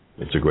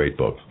 It's a great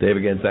book. Dave,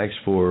 again, thanks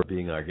for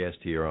being our guest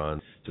here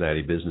on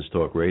Cincinnati Business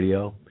Talk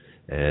Radio.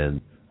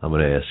 And I'm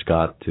going to ask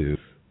Scott to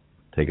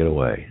take it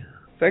away.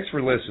 Thanks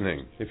for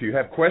listening. If you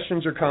have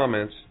questions or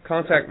comments,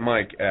 contact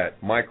Mike at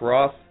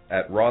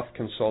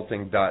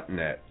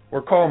mikeroth@rothconsulting.net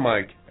or call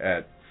Mike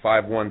at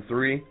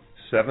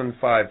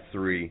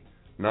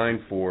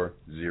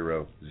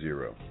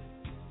 513-753-9400.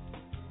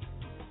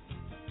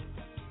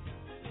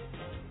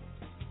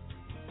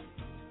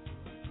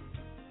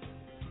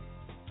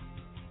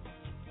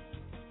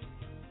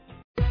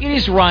 It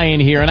is Ryan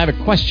here, and I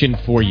have a question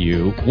for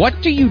you.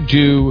 What do you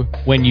do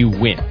when you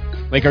win?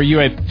 Like, are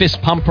you a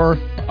fist pumper,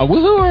 a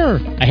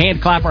woohooer, a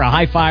hand clapper, a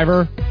high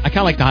fiver? I kind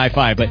of like the high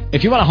five, but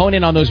if you want to hone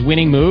in on those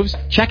winning moves,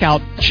 check out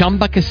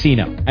Chumba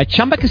Casino. At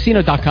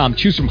ChumbaCasino.com,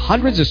 choose from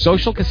hundreds of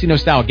social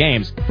casino-style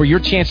games for your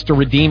chance to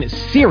redeem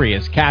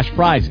serious cash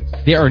prizes.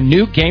 There are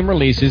new game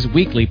releases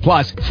weekly,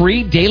 plus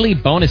free daily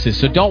bonuses,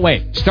 so don't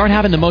wait. Start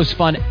having the most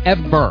fun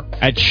ever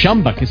at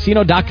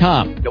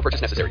ChumbaCasino.com. No purchase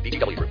necessary.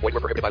 VGW Group. Void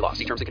where prohibited by law.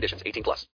 See terms and conditions. 18+.